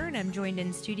Annie Porter, and I'm joined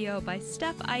in studio by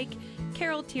Steph Ike,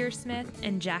 Carol Tearsmith,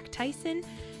 and Jack Tyson.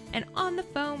 And on the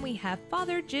phone, we have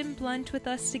Father Jim Blunt with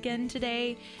us again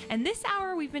today. And this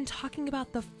hour, we've been talking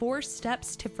about the 4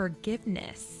 steps to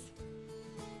forgiveness.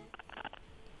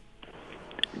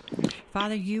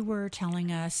 Father, you were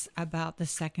telling us about the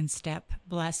second step,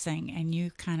 blessing, and you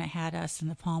kind of had us in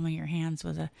the palm of your hands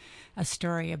with a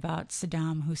story about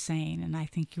Saddam Hussein, and I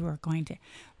think you were going to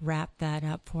wrap that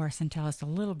up for us and tell us a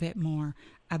little bit more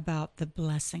about the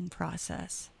blessing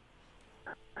process.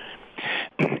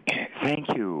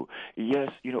 Thank you.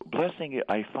 Yes, blessing,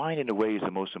 I find in a way is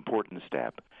the most important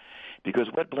step, because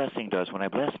what blessing does, when I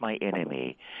bless my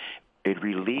enemy, it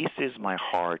releases my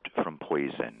heart from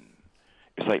poison.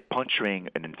 It's like puncturing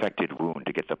an infected wound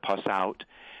to get the pus out.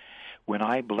 When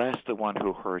I bless the one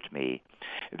who hurt me,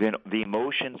 then the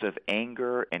emotions of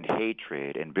anger and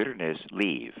hatred and bitterness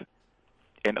leave.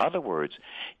 In other words,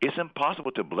 it's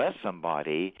impossible to bless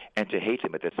somebody and to hate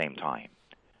them at the same time.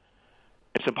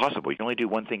 It's impossible. You can only do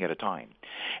one thing at a time.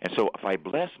 And so if I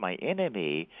bless my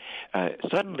enemy,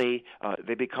 suddenly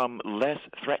they become less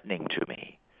threatening to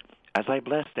me. as I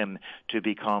bless them to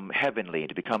become heavenly,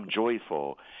 to become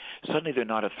joyful, suddenly they're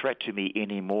not a threat to me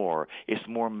anymore. It's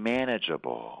more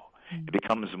manageable. It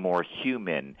becomes more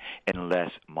human and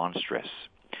less monstrous.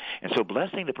 And so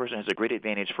blessing the person has a great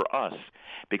advantage for us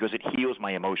because it heals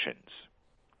my emotions.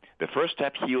 The first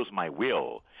step heals my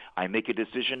will. I make a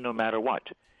decision no matter what.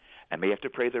 I may have to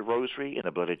pray the rosary in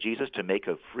the blood of Jesus to make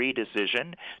a free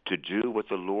decision to do what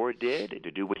the Lord did and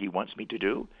to do what he wants me to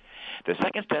do. The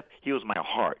second step heals my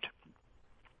heart.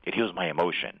 It heals my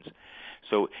emotions.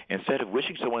 So instead of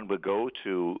wishing someone would go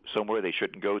to somewhere they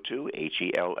shouldn't go to,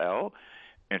 Hell,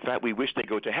 in fact, we wish they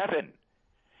go to heaven.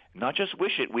 Not just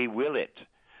wish it, we will it.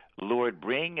 Lord,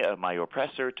 bring my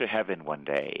oppressor to heaven one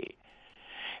day.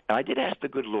 And I did ask the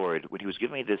good Lord when he was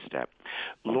giving me this step,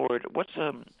 Lord, what's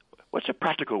a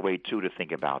practical way, too, to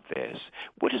think about this?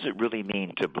 What does it really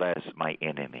mean to bless my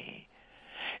enemy?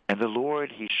 And the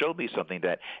Lord, he showed me something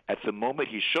that at the moment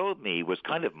he showed me was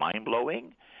kind of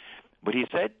mind-blowing. But he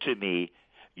said to me,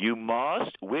 you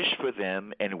must wish for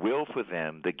them and will for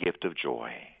them the gift of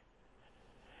joy.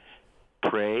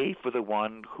 Pray for the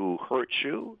one who hurt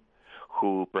you,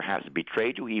 who perhaps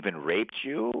betrayed you, even raped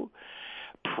you.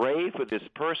 Pray for this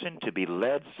person to be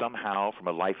led somehow from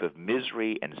a life of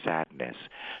misery and sadness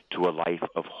to a life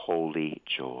of holy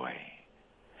joy.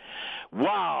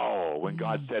 Wow! When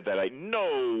God said that,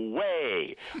 no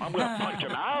way! I'm going to punch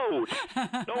him out!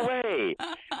 No way!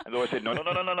 And the Lord said,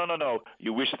 no.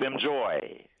 You wish them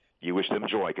joy. You wish them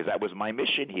joy, because that was my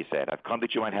mission, he said. I've come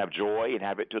that you might have joy and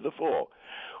have it to the full.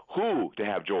 Who to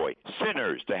have joy?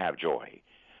 Sinners to have joy.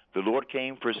 The Lord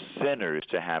came for sinners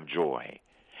to have joy.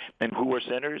 And who are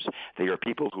sinners? They are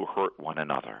people who hurt one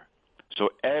another. So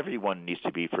everyone needs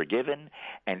to be forgiven,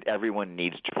 and everyone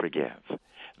needs to forgive.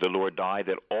 The Lord died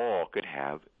that all could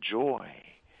have joy.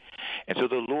 And so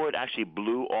the Lord actually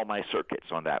blew all my circuits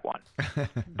on that one.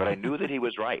 But I knew that he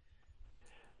was right.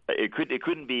 It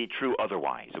couldn't be true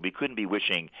otherwise. We couldn't be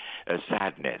wishing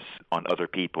sadness on other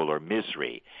people or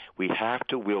misery. We have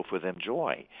to will for them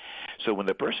joy. So when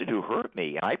the person who hurt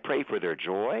me, and I pray for their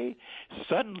joy,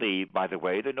 suddenly, by the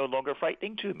way, they're no longer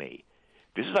frightening to me.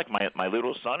 This is like my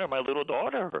little son or my little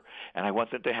daughter, and I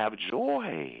want them to have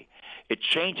joy. It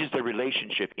changes the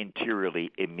relationship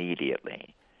interiorly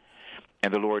immediately.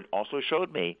 And the Lord also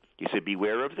showed me, he said,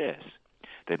 beware of this,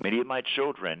 that many of my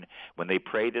children, when they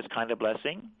pray this kind of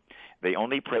blessing, they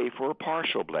only pray for a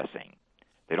partial blessing.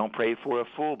 They don't pray for a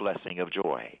full blessing of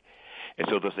joy. And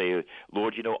so they'll say,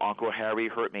 Lord, you know, Uncle Harry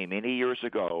hurt me many years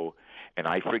ago, and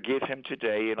I forgive him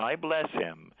today, and I bless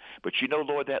him. But you know,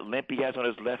 Lord, that limp he has on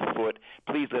his left foot,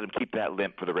 please let him keep that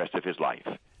limp for the rest of his life.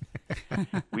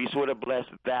 We sort of bless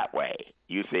that way,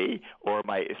 you see. Or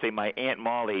my Aunt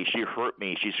Molly, she hurt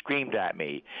me, she screamed at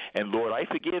me, and Lord, I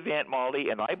forgive Aunt Molly,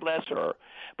 and I bless her.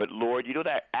 But Lord, you know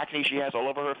that acne she has all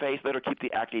over her face? Let her keep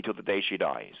the acne till the day she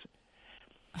dies.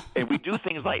 And we do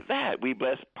things like that. We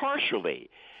bless partially.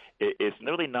 It's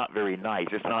really not very nice.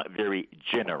 It's not very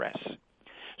generous.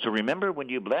 So remember, when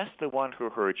you bless the one who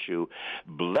hurts you,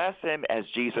 bless him as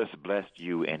Jesus blessed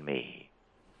you and me.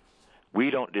 We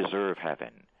don't deserve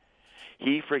heaven.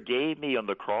 He forgave me on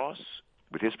the cross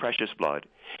with his precious blood.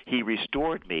 He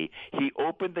restored me. He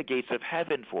opened the gates of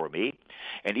heaven for me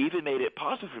and even made it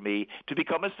possible for me to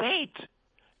become a saint,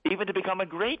 even to become a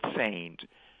great saint.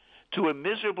 To a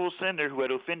miserable sinner who had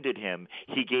offended him,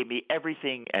 he gave me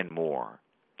everything and more.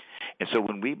 And so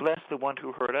when we bless the one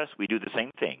who hurt us, we do the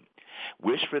same thing.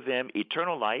 Wish for them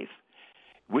eternal life,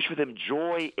 wish for them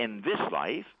joy in this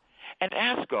life, and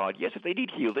ask God, yes, if they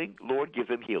need healing, Lord, give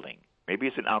them healing. Maybe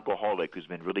it's an alcoholic who's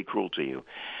been really cruel to you.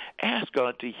 Ask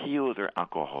God to heal their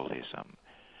alcoholism.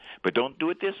 But don't do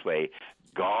it this way.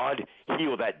 God,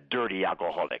 heal that dirty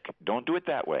alcoholic. Don't do it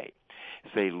that way.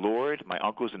 Say, Lord, my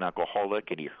uncle's an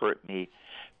alcoholic and he hurt me.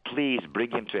 Please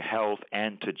bring him to health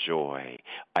and to joy.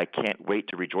 I can't wait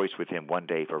to rejoice with him one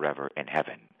day forever in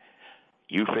heaven.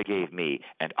 You forgave me,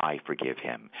 and I forgive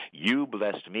him. You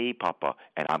blessed me, Papa,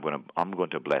 and I'm going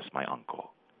to bless my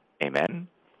uncle. Amen?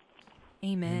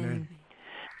 Amen.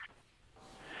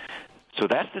 So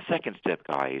that's the second step,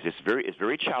 guys. It's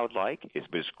very childlike.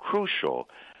 It's crucial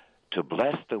to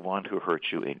bless the one who hurt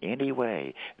you in any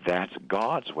way. That's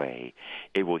God's way.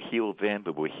 It will heal them,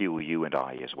 but will heal you and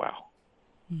I as well.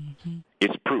 Mm-hmm.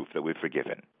 It's proof that we're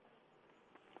forgiven.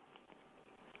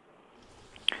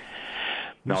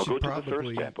 Now I'll go to the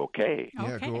third step, okay?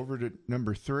 Yeah, go over to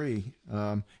number 3.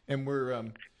 And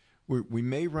we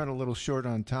may run a little short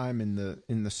on time in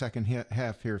the second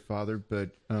half here, Father,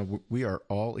 but we are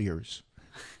all ears.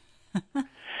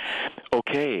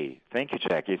 Okay, thank you,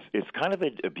 Jack. It's kind of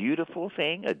a beautiful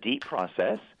thing, a deep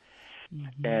process.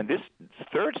 And this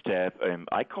third step,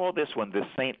 I call this one the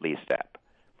saintly step.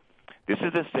 This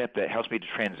is the step that helps me to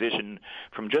transition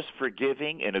from just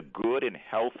forgiving in a good and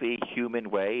healthy human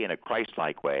way, in a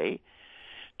Christ-like way,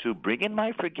 to bringing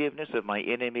my forgiveness of my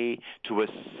enemy to a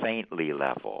saintly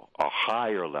level, a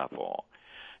higher level.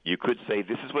 You could say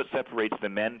this is what separates the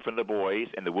men from the boys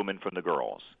and the women from the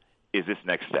girls, is this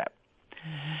next step.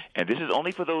 And this is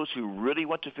only for those who really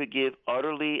want to forgive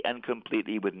utterly and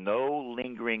completely with no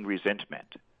lingering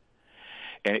resentment.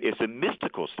 And it's a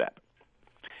mystical step.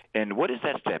 And what is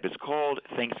that step? It's called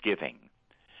thanksgiving,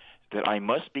 that I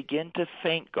must begin to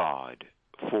thank God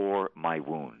for my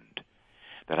wound,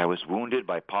 that I was wounded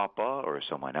by Papa or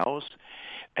someone else,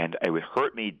 and it would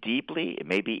hurt me deeply, it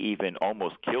maybe even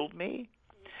almost killed me.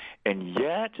 And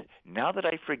yet, now that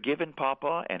I've forgiven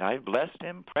Papa and I've blessed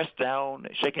him, pressed down,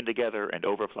 shaken together, and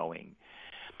overflowing,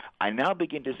 I now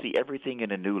begin to see everything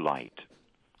in a new light.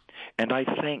 And I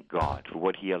thank God for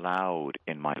what he allowed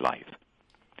in my life.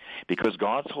 Because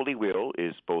God's holy will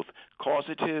is both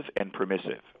causative and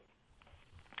permissive.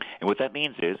 And what that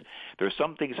means is there are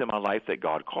some things in my life that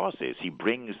God causes. He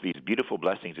brings these beautiful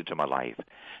blessings into my life,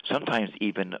 sometimes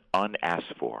even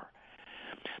unasked for.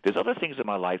 There's other things in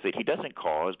my life that he doesn't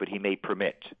cause, but he may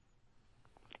permit.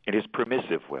 It is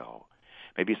permissive will.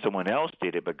 Maybe someone else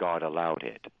did it, but God allowed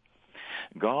it.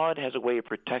 God has a way of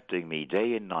protecting me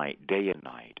day and night.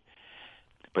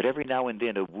 But every now and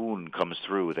then a wound comes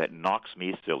through that knocks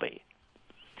me silly.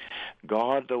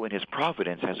 God, though, in his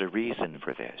providence has a reason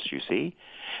for this, you see.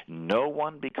 No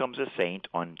one becomes a saint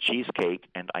on cheesecake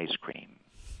and ice cream.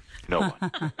 No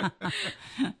one.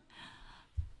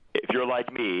 If you're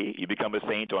like me, you become a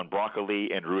saint on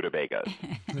broccoli and rutabagas.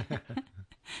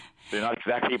 They're not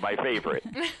exactly my favorite.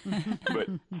 But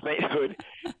sainthood,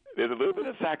 there's a little bit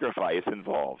of sacrifice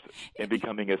involved in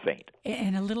becoming a saint.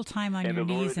 And a little time on your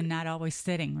knees and not always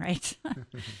sitting, right?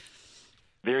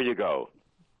 There you go.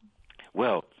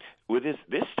 Well, with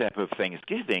this step of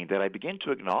thanksgiving, that I begin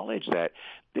to acknowledge that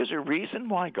there's a reason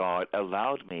why God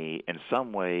allowed me in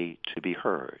some way to be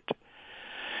hurt.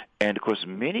 And, of course,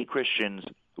 many Christians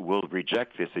will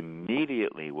reject this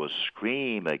immediately, will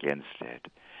scream against it.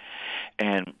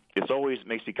 And it always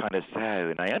makes me kind of sad,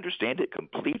 and I understand it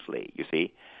completely, you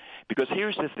see. Because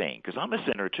here's the thing, because I'm a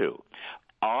sinner too.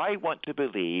 I want to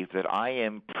believe that I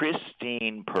am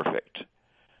pristine perfect.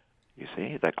 You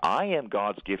see, that I am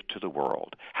God's gift to the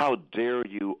world. How dare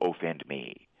you offend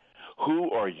me? Who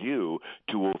are you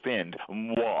to offend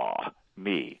moi,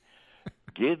 me?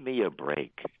 Give me a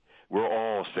break. We're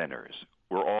all sinners.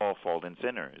 We're all fallen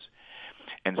sinners.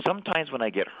 And sometimes when I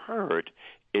get hurt,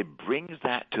 it brings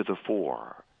that to the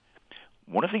fore.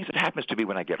 One of the things that happens to me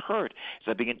when I get hurt is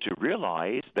I begin to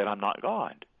realize that I'm not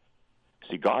God.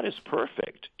 See, God is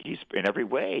perfect. He's in every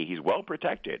way. He's well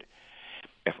protected.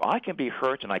 If I can be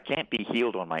hurt and I can't be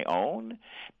healed on my own,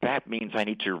 that means I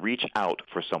need to reach out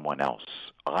for someone else.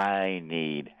 I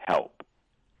need help.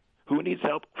 Who needs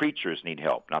help? Creatures need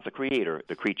help, not the Creator,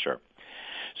 the creature.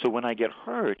 So when I get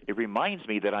hurt, it reminds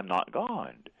me that I'm not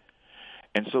God.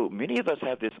 And so many of us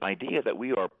have this idea that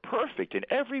we are perfect in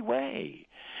every way.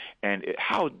 And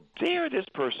how dare this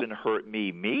person hurt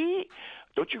me? Me?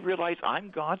 Don't you realize I'm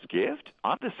God's gift?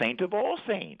 I'm the saint of all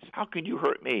saints. How can you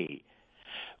hurt me?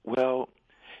 Well,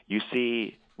 you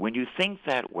see, when you think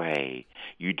that way,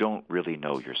 you don't really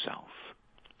know yourself.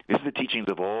 This is the teachings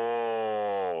of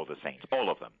all the saints, all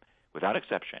of them, without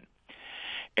exception.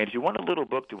 And if you want a little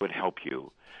book that would help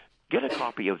you, get a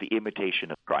copy of The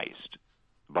Imitation of Christ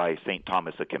by St.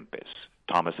 Thomas à Kempis.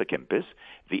 Thomas à Kempis,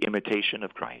 The Imitation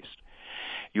of Christ.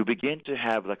 You begin to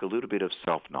have like a little bit of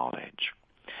self-knowledge.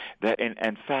 That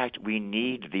in fact, we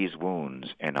need these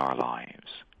wounds in our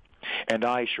lives. And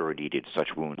I sure needed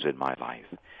such wounds in my life.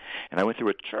 And I went through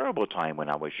a terrible time when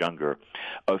I was younger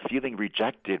of feeling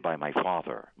rejected by my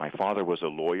father. My father was a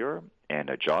lawyer and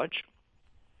a judge.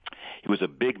 He was a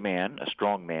big man, a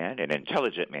strong man, an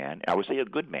intelligent man, I would say a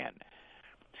good man.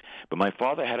 But my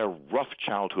father had a rough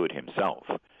childhood himself,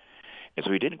 and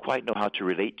so he didn't quite know how to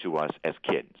relate to us as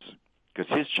kids,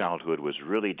 because his childhood was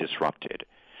really disrupted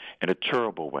in a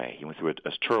terrible way. He went through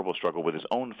a terrible struggle with his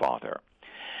own father.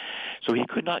 So he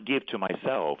could not give to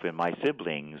myself and my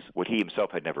siblings what he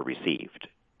himself had never received,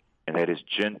 and that is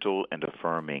gentle and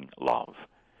affirming love.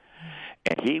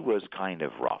 And he was kind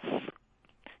of rough.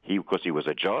 Of course, he was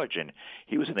a judge, and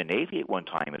he was in the Navy at one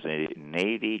time as a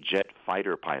Navy jet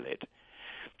fighter pilot.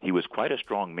 He was quite a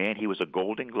strong man. He was a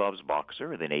Golden Gloves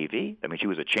boxer in the Navy. I mean, he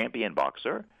was a champion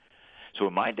boxer. So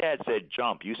when my dad said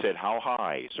jump, you said, how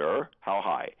high, sir? How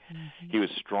high? Mm-hmm. He was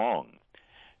strong.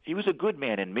 He was a good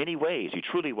man in many ways. He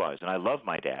truly was, and I love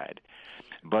my dad.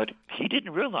 But he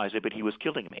didn't realize it, but he was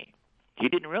killing me. He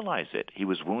didn't realize it. He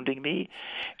was wounding me,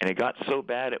 and it got so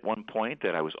bad at one point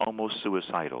that I was almost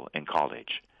suicidal in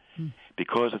college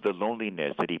because of the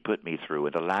loneliness that he put me through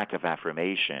and the lack of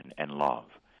affirmation and love.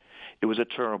 It was a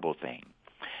terrible thing.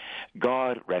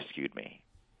 God rescued me.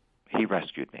 He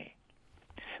rescued me.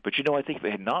 But I think if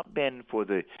it had not been for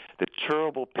the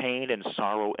terrible pain and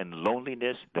sorrow and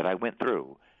loneliness that I went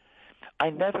through, I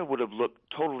never would have looked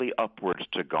totally upwards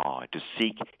to God to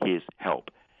seek his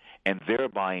help and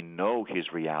thereby know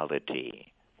his reality.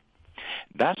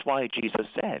 That's why Jesus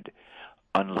said,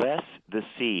 unless the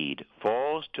seed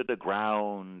falls to the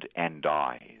ground and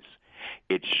dies,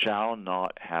 it shall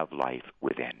not have life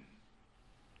within.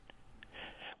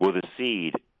 Well, the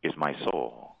seed is my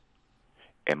soul,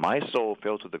 and my soul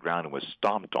fell to the ground and was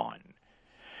stomped on.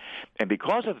 And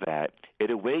because of that, it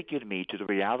awakened me to the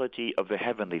reality of the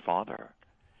Heavenly Father.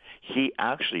 He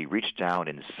actually reached down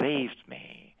and saved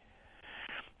me.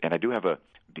 And I do have a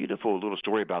beautiful little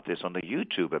story about this on the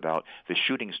YouTube about the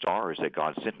shooting stars that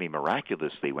God sent me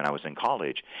miraculously when I was in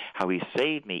college, how he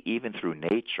saved me even through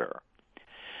nature.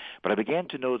 But I began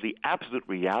to know the absolute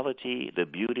reality, the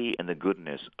beauty, and the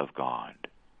goodness of God.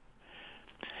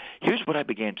 Here's what I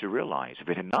began to realize. If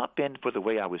it had not been for the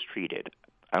way I was treated,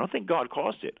 I don't think God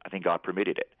caused it. I think God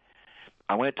permitted it.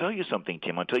 I want to tell you something,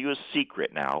 Tim. I'll tell you a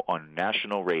secret now on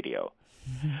national radio.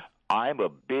 Mm-hmm. I'm a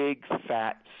big,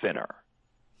 fat sinner.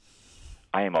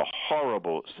 I am a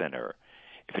horrible sinner.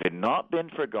 If it had not been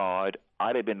for God,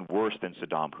 I'd have been worse than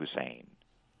Saddam Hussein.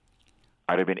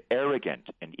 I'd have been arrogant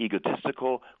and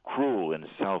egotistical, cruel and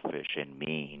selfish and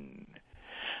mean.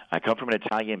 I come from an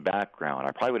Italian background.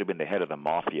 I probably would have been the head of the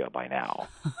mafia by now,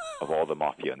 of all the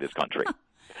mafia in this country,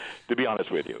 to be honest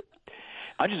with you.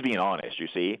 I'm just being honest, you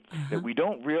see, that we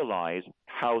don't realize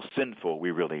how sinful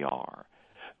we really are.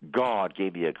 God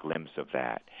gave me a glimpse of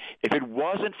that. If it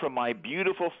wasn't for my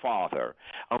beautiful father,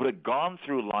 I would have gone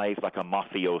through life like a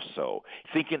mafioso,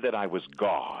 thinking that I was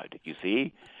God, you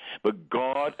see. But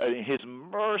God, in his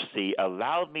mercy,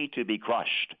 allowed me to be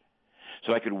crushed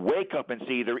so I could wake up and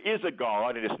see there is a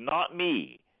God, and it's not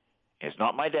me. It's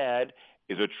not my dad.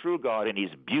 It's a true God, and he's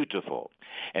beautiful.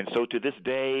 And so to this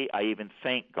day, I even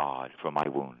thank God for my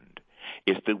wound.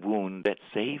 It's the wound that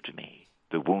saved me.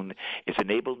 The wound, it's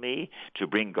enabled me to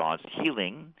bring God's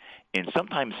healing in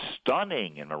sometimes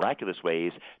stunning and miraculous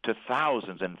ways to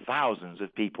thousands and thousands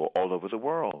of people all over the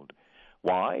world.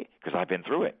 Why? Because I've been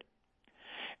through it.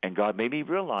 And God made me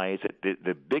realize that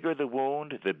the bigger the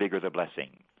wound, the bigger the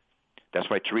blessing. That's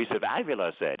why Teresa of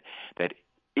Avila said that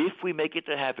if we make it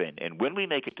to heaven, and when we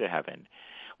make it to heaven,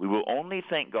 we will only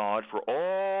thank God for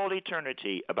all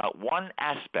eternity about one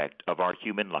aspect of our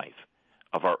human life,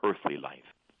 of our earthly life.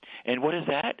 And what is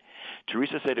that?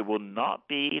 Teresa said it will not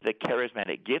be the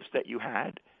charismatic gifts that you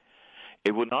had.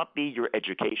 It will not be your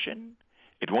education.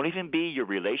 It won't even be your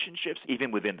relationships,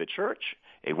 even within the church.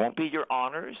 It won't be your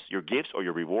honors, your gifts, or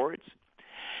your rewards.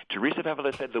 Teresa of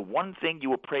Avila said the one thing you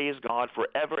will praise God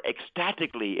forever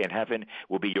ecstatically in heaven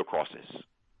will be your crosses.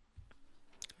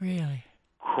 Really?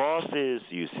 Crosses,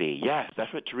 you see. Yes,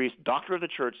 that's what Teresa, Doctor of the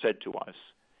Church, said to us.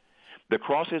 The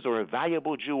crosses are a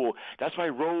valuable jewel. That's why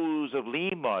Rose of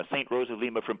Lima, Saint Rose of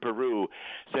Lima from Peru,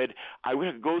 said, I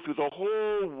want to go through the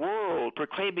whole world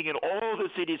proclaiming in all the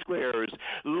city squares,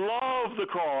 love the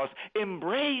cross,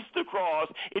 embrace the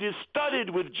cross. It is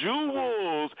studded with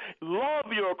jewels.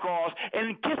 Love your cross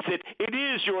and kiss it. It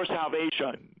is your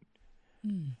salvation.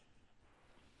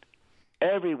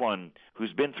 Everyone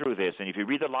who's been through this, and if you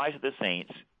read the lives of the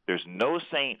saints, there's no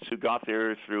saints who got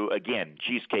there through, again,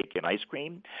 cheesecake and ice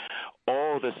cream.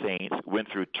 All the saints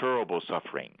went through terrible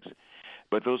sufferings.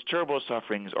 But those terrible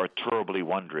sufferings are terribly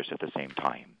wondrous at the same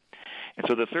time. And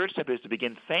so the third step is to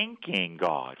begin thanking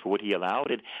God for what he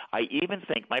allowed. And I even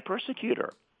thank my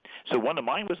persecutor. So one of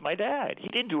mine was my dad. He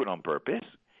didn't do it on purpose.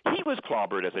 He was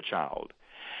clobbered as a child.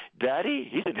 Daddy,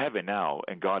 he's in heaven now,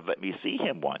 and God let me see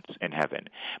him once in heaven.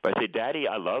 But I said, Daddy,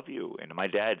 I love you. And my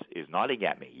dad is nodding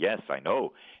at me. Yes, I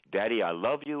know. Daddy, I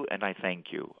love you, and I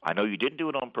thank you. I know you didn't do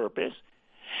it on purpose,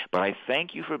 but I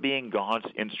thank you for being God's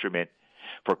instrument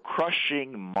for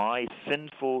crushing my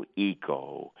sinful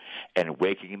ego and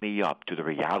waking me up to the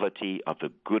reality of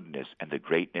the goodness and the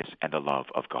greatness and the love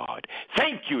of God.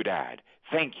 Thank you, Dad.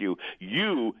 Thank you.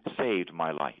 You saved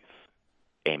my life.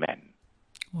 Amen.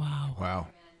 Wow. Wow.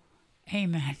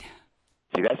 Amen.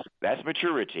 See, that's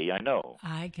maturity, I know.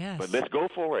 I guess. But let's go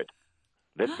for it.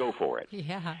 Let's go for it.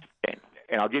 Yeah.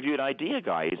 And I'll give you an idea,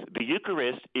 guys. The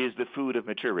Eucharist is the food of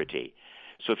maturity.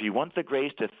 So if you want the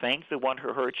grace to thank the one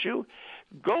who hurt you,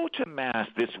 go to Mass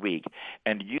this week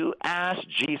and you ask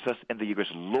Jesus in the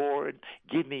Eucharist, Lord,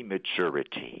 give me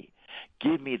maturity.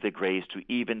 Give me the grace to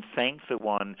even thank the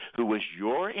one who was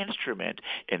your instrument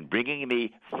in bringing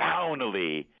me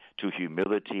finally to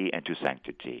humility and to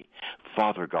sanctity.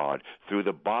 Father God, through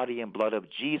the body and blood of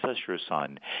Jesus, your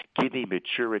Son, give me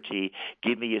maturity,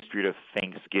 give me a spirit of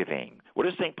thanksgiving. What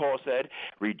does St. Paul said?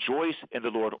 Rejoice in the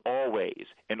Lord always.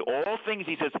 In all things,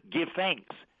 he says, give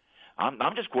thanks.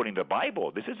 I'm just quoting the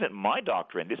Bible. This isn't my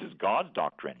doctrine. This is God's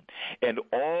doctrine. And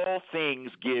all things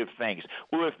give thanks.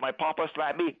 Well, if my papa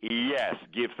slapped me, yes,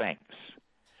 give thanks.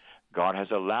 God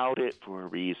has allowed it for a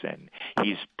reason.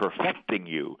 He's perfecting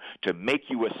you to make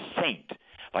you a saint,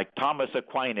 like Thomas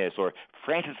Aquinas or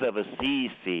Francis of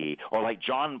Assisi or like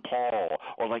John Paul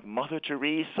or like Mother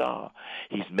Teresa.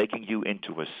 He's making you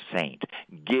into a saint.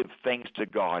 Give thanks to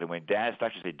God. And when Dad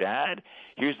starts to say, Dad,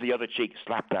 here's the other cheek,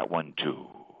 slap that one too.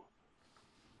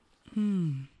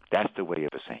 That's the way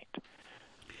of a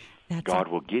saint. God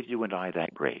will give you and I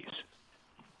that grace.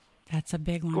 That's a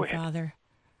big one, Father.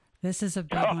 This is a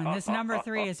big one. This number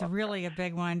 3 is really a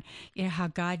big one. You know, how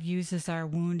God uses our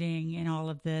wounding and all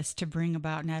of this to bring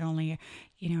about not only,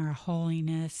 our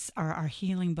holiness, our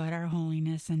healing, but our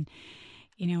holiness. And,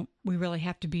 we really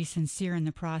have to be sincere in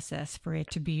the process for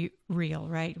it to be real,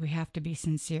 right? We have to be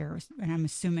sincere. And I'm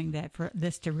assuming that for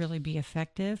this to really be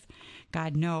effective,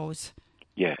 God knows.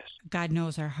 Yes. God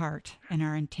knows our heart and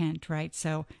our intent, right?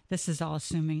 So this is all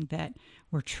assuming that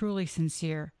we're truly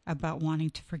sincere about wanting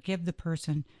to forgive the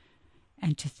person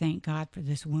and to thank God for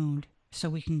this wound so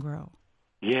we can grow.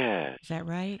 Yes. Is that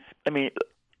right? I mean,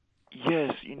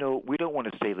 yes, we don't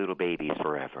want to stay little babies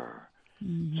forever.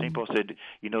 Mm-hmm. St. Paul said,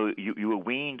 you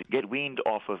were get weaned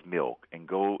off of milk and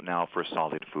go now for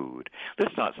solid food.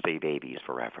 Let's not stay babies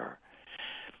forever.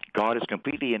 God is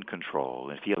completely in control,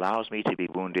 and if he allows me to be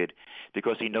wounded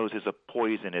because he knows there's a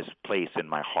poisonous place in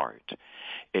my heart,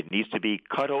 it needs to be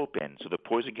cut open so the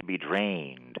poison can be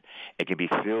drained. It can be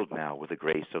filled now with the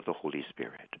grace of the Holy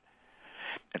Spirit.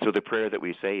 And so the prayer that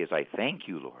we say is, I thank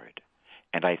you, Lord,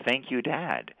 and I thank you,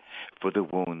 Dad, for the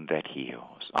wound that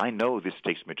heals. I know this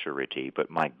takes maturity, but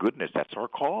my goodness, that's our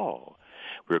call.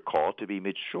 We're called to be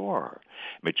mature.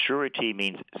 Maturity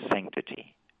means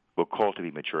sanctity. We're called to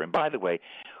be mature. And by the way,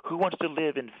 who wants to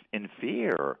live in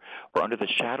fear or under the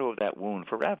shadow of that wound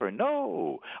forever?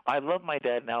 No. I love my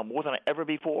dad now more than ever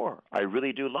before. I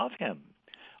really do love him.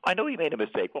 I know he made a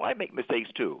mistake. Well, I make mistakes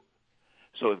too.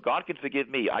 So if God can forgive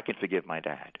me, I can forgive my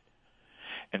dad.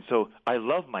 And so I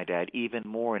love my dad even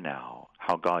more now,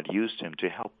 how God used him to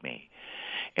help me.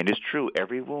 And it's true,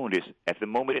 every wound is, at the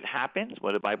moment it happens,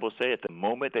 what the Bible says, at the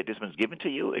moment that this one's given to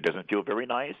you, it doesn't feel very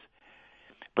nice.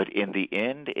 But in the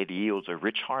end, it yields a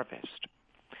rich harvest.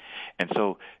 And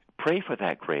so pray for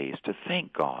that grace to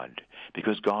thank God,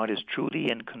 because God is truly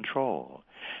in control.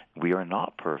 We are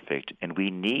not perfect, and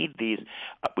we need these,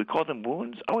 we call them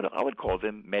wounds. I would call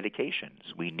them medications.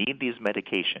 We need these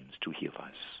medications to heal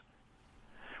us.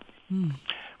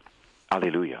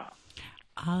 Hallelujah.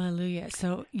 Hallelujah.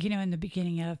 So, in the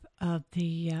beginning of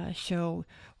the show,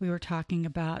 we were talking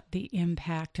about the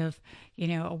impact of,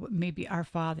 maybe our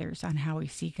fathers on how we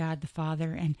see God the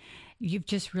Father. And you've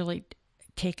just really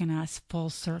taken us full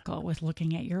circle with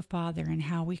looking at your father and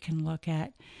how we can look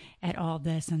at all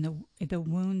this and the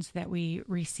wounds that we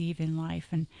receive in life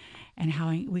and how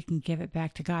we can give it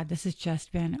back to God. This has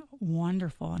just been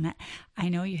wonderful. And I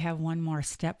know you have one more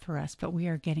step for us, but we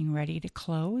are getting ready to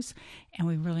close, and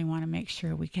we really want to make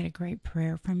sure we get a great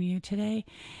prayer from you today.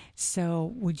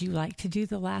 So would you like to do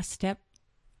the last step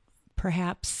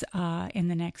perhaps in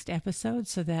the next episode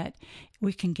so that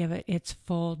we can give it its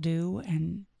full due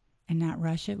and not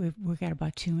rush it? We've got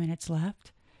about 2 minutes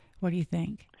left. What do you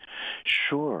think?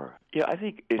 Sure. Yeah, I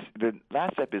think the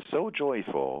last step is so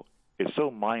joyful. It's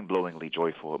so mind-blowingly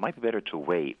joyful. It might be better to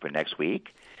wait for next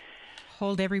week.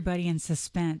 Hold everybody in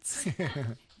suspense.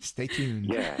 Stay tuned.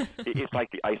 Yeah, it's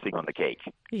like the icing on the cake.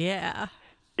 Yeah.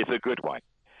 It's a good one.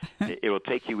 It will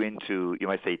take you into, you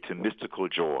might say, to mystical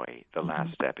joy. The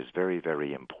last step is very,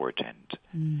 very important.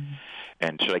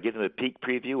 And should I give them a peek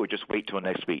preview or just wait till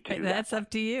next week to do that? That's up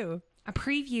to you. A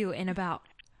preview in about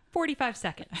 45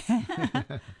 seconds.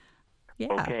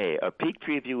 Yeah. Okay, a peek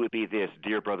preview would be this,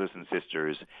 dear brothers and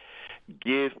sisters.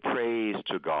 Give praise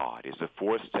to God is the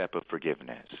fourth step of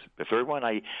forgiveness. The third one,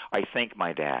 I thank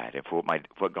my dad and for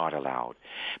what God allowed.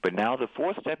 But now the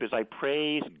fourth step is I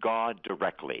praise God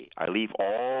directly. I leave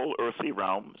all earthly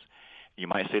realms. You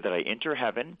might say that I enter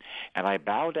heaven, and I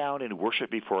bow down and worship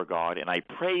before God, and I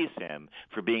praise him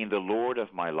for being the Lord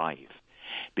of my life.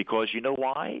 Because you know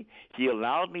why? He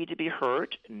allowed me to be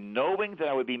hurt, knowing that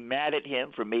I would be mad at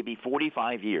him for maybe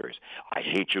 45 years. I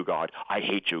hate you, God. I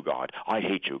hate you, God. I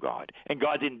hate you, God. And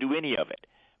God didn't do any of it.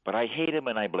 but I hate him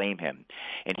and I blame him.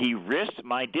 And he risked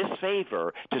my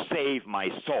disfavor to save my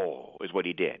soul, is what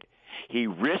he did. He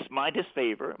risked my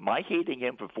disfavor, my hating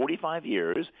him for 45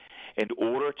 years, in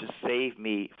order to save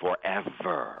me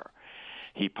forever.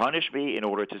 He punished me in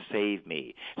order to save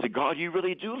me. So, God, you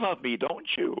really do love me, don't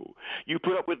you? You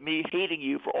put up with me hating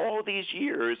you for all these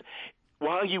years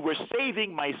while you were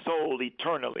saving my soul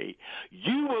eternally.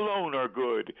 You alone are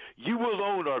good. You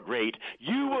alone are great.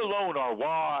 You alone are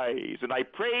wise. And I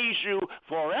praise you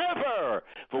forever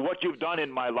for what you've done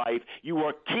in my life. You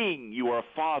are King. You are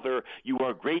Father. You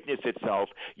are greatness itself.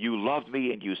 You loved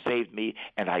me and you saved me,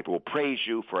 and I will praise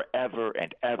you forever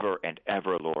and ever and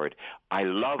ever, Lord. I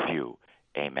love you.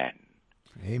 Amen.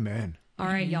 Amen. All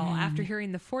right, y'all. After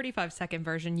hearing the 45-second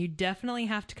version, you definitely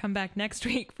have to come back next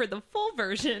week for the full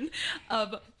version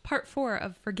of part 4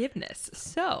 of forgiveness.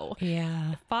 So,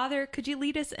 Father, could you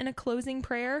lead us in a closing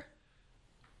prayer?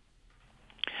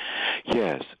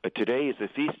 Yes. Today is the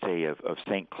feast day of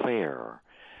St. Clare.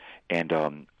 And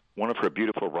one of her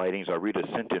beautiful writings, I'll read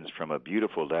a sentence from a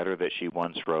beautiful letter that she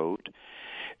once wrote.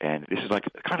 And this is like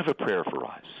kind of a prayer for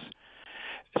us.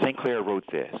 St. Clare wrote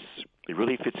this. It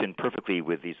really fits in perfectly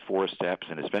with these 4 steps,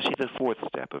 and especially the 4th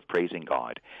step of praising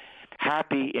God.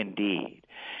 Happy indeed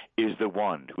is the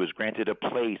one who is granted a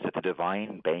place at the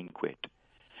divine banquet,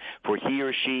 for he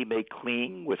or she may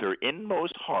cling with her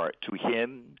inmost heart to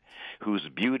him whose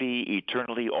beauty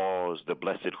eternally awes the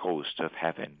blessed host of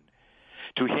heaven,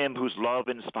 to him whose love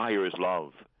inspires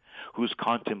love, whose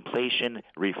contemplation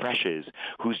refreshes,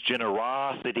 whose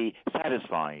generosity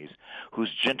satisfies, whose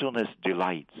gentleness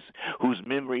delights, whose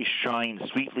memory shines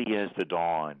sweetly as the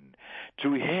dawn.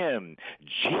 To him,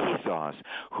 Jesus,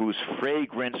 whose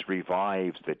fragrance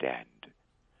revives the dead.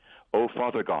 O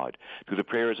Father God, through the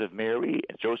prayers of Mary,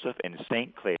 Joseph, and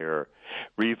St. Clare,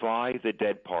 revive the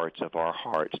dead parts of our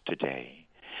hearts today.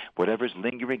 Whatever's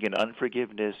lingering in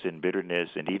unforgiveness and bitterness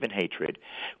and even hatred,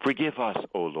 forgive us,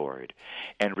 O Lord,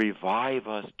 and revive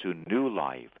us to new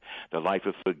life, the life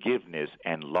of forgiveness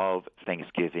and love,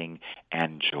 thanksgiving,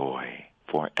 and joy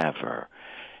forever.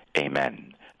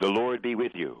 Amen. The Lord be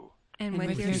with you. And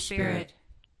with your spirit.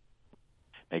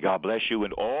 May God bless you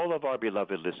and all of our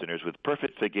beloved listeners with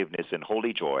perfect forgiveness and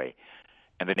holy joy.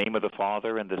 In the name of the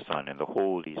Father, and the Son, and the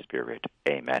Holy Spirit.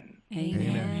 Amen.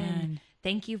 Amen.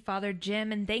 Thank you, Father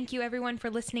Jim, and thank you, everyone, for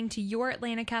listening to your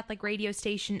Atlanta Catholic radio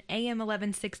station, AM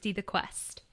 1160 The Quest.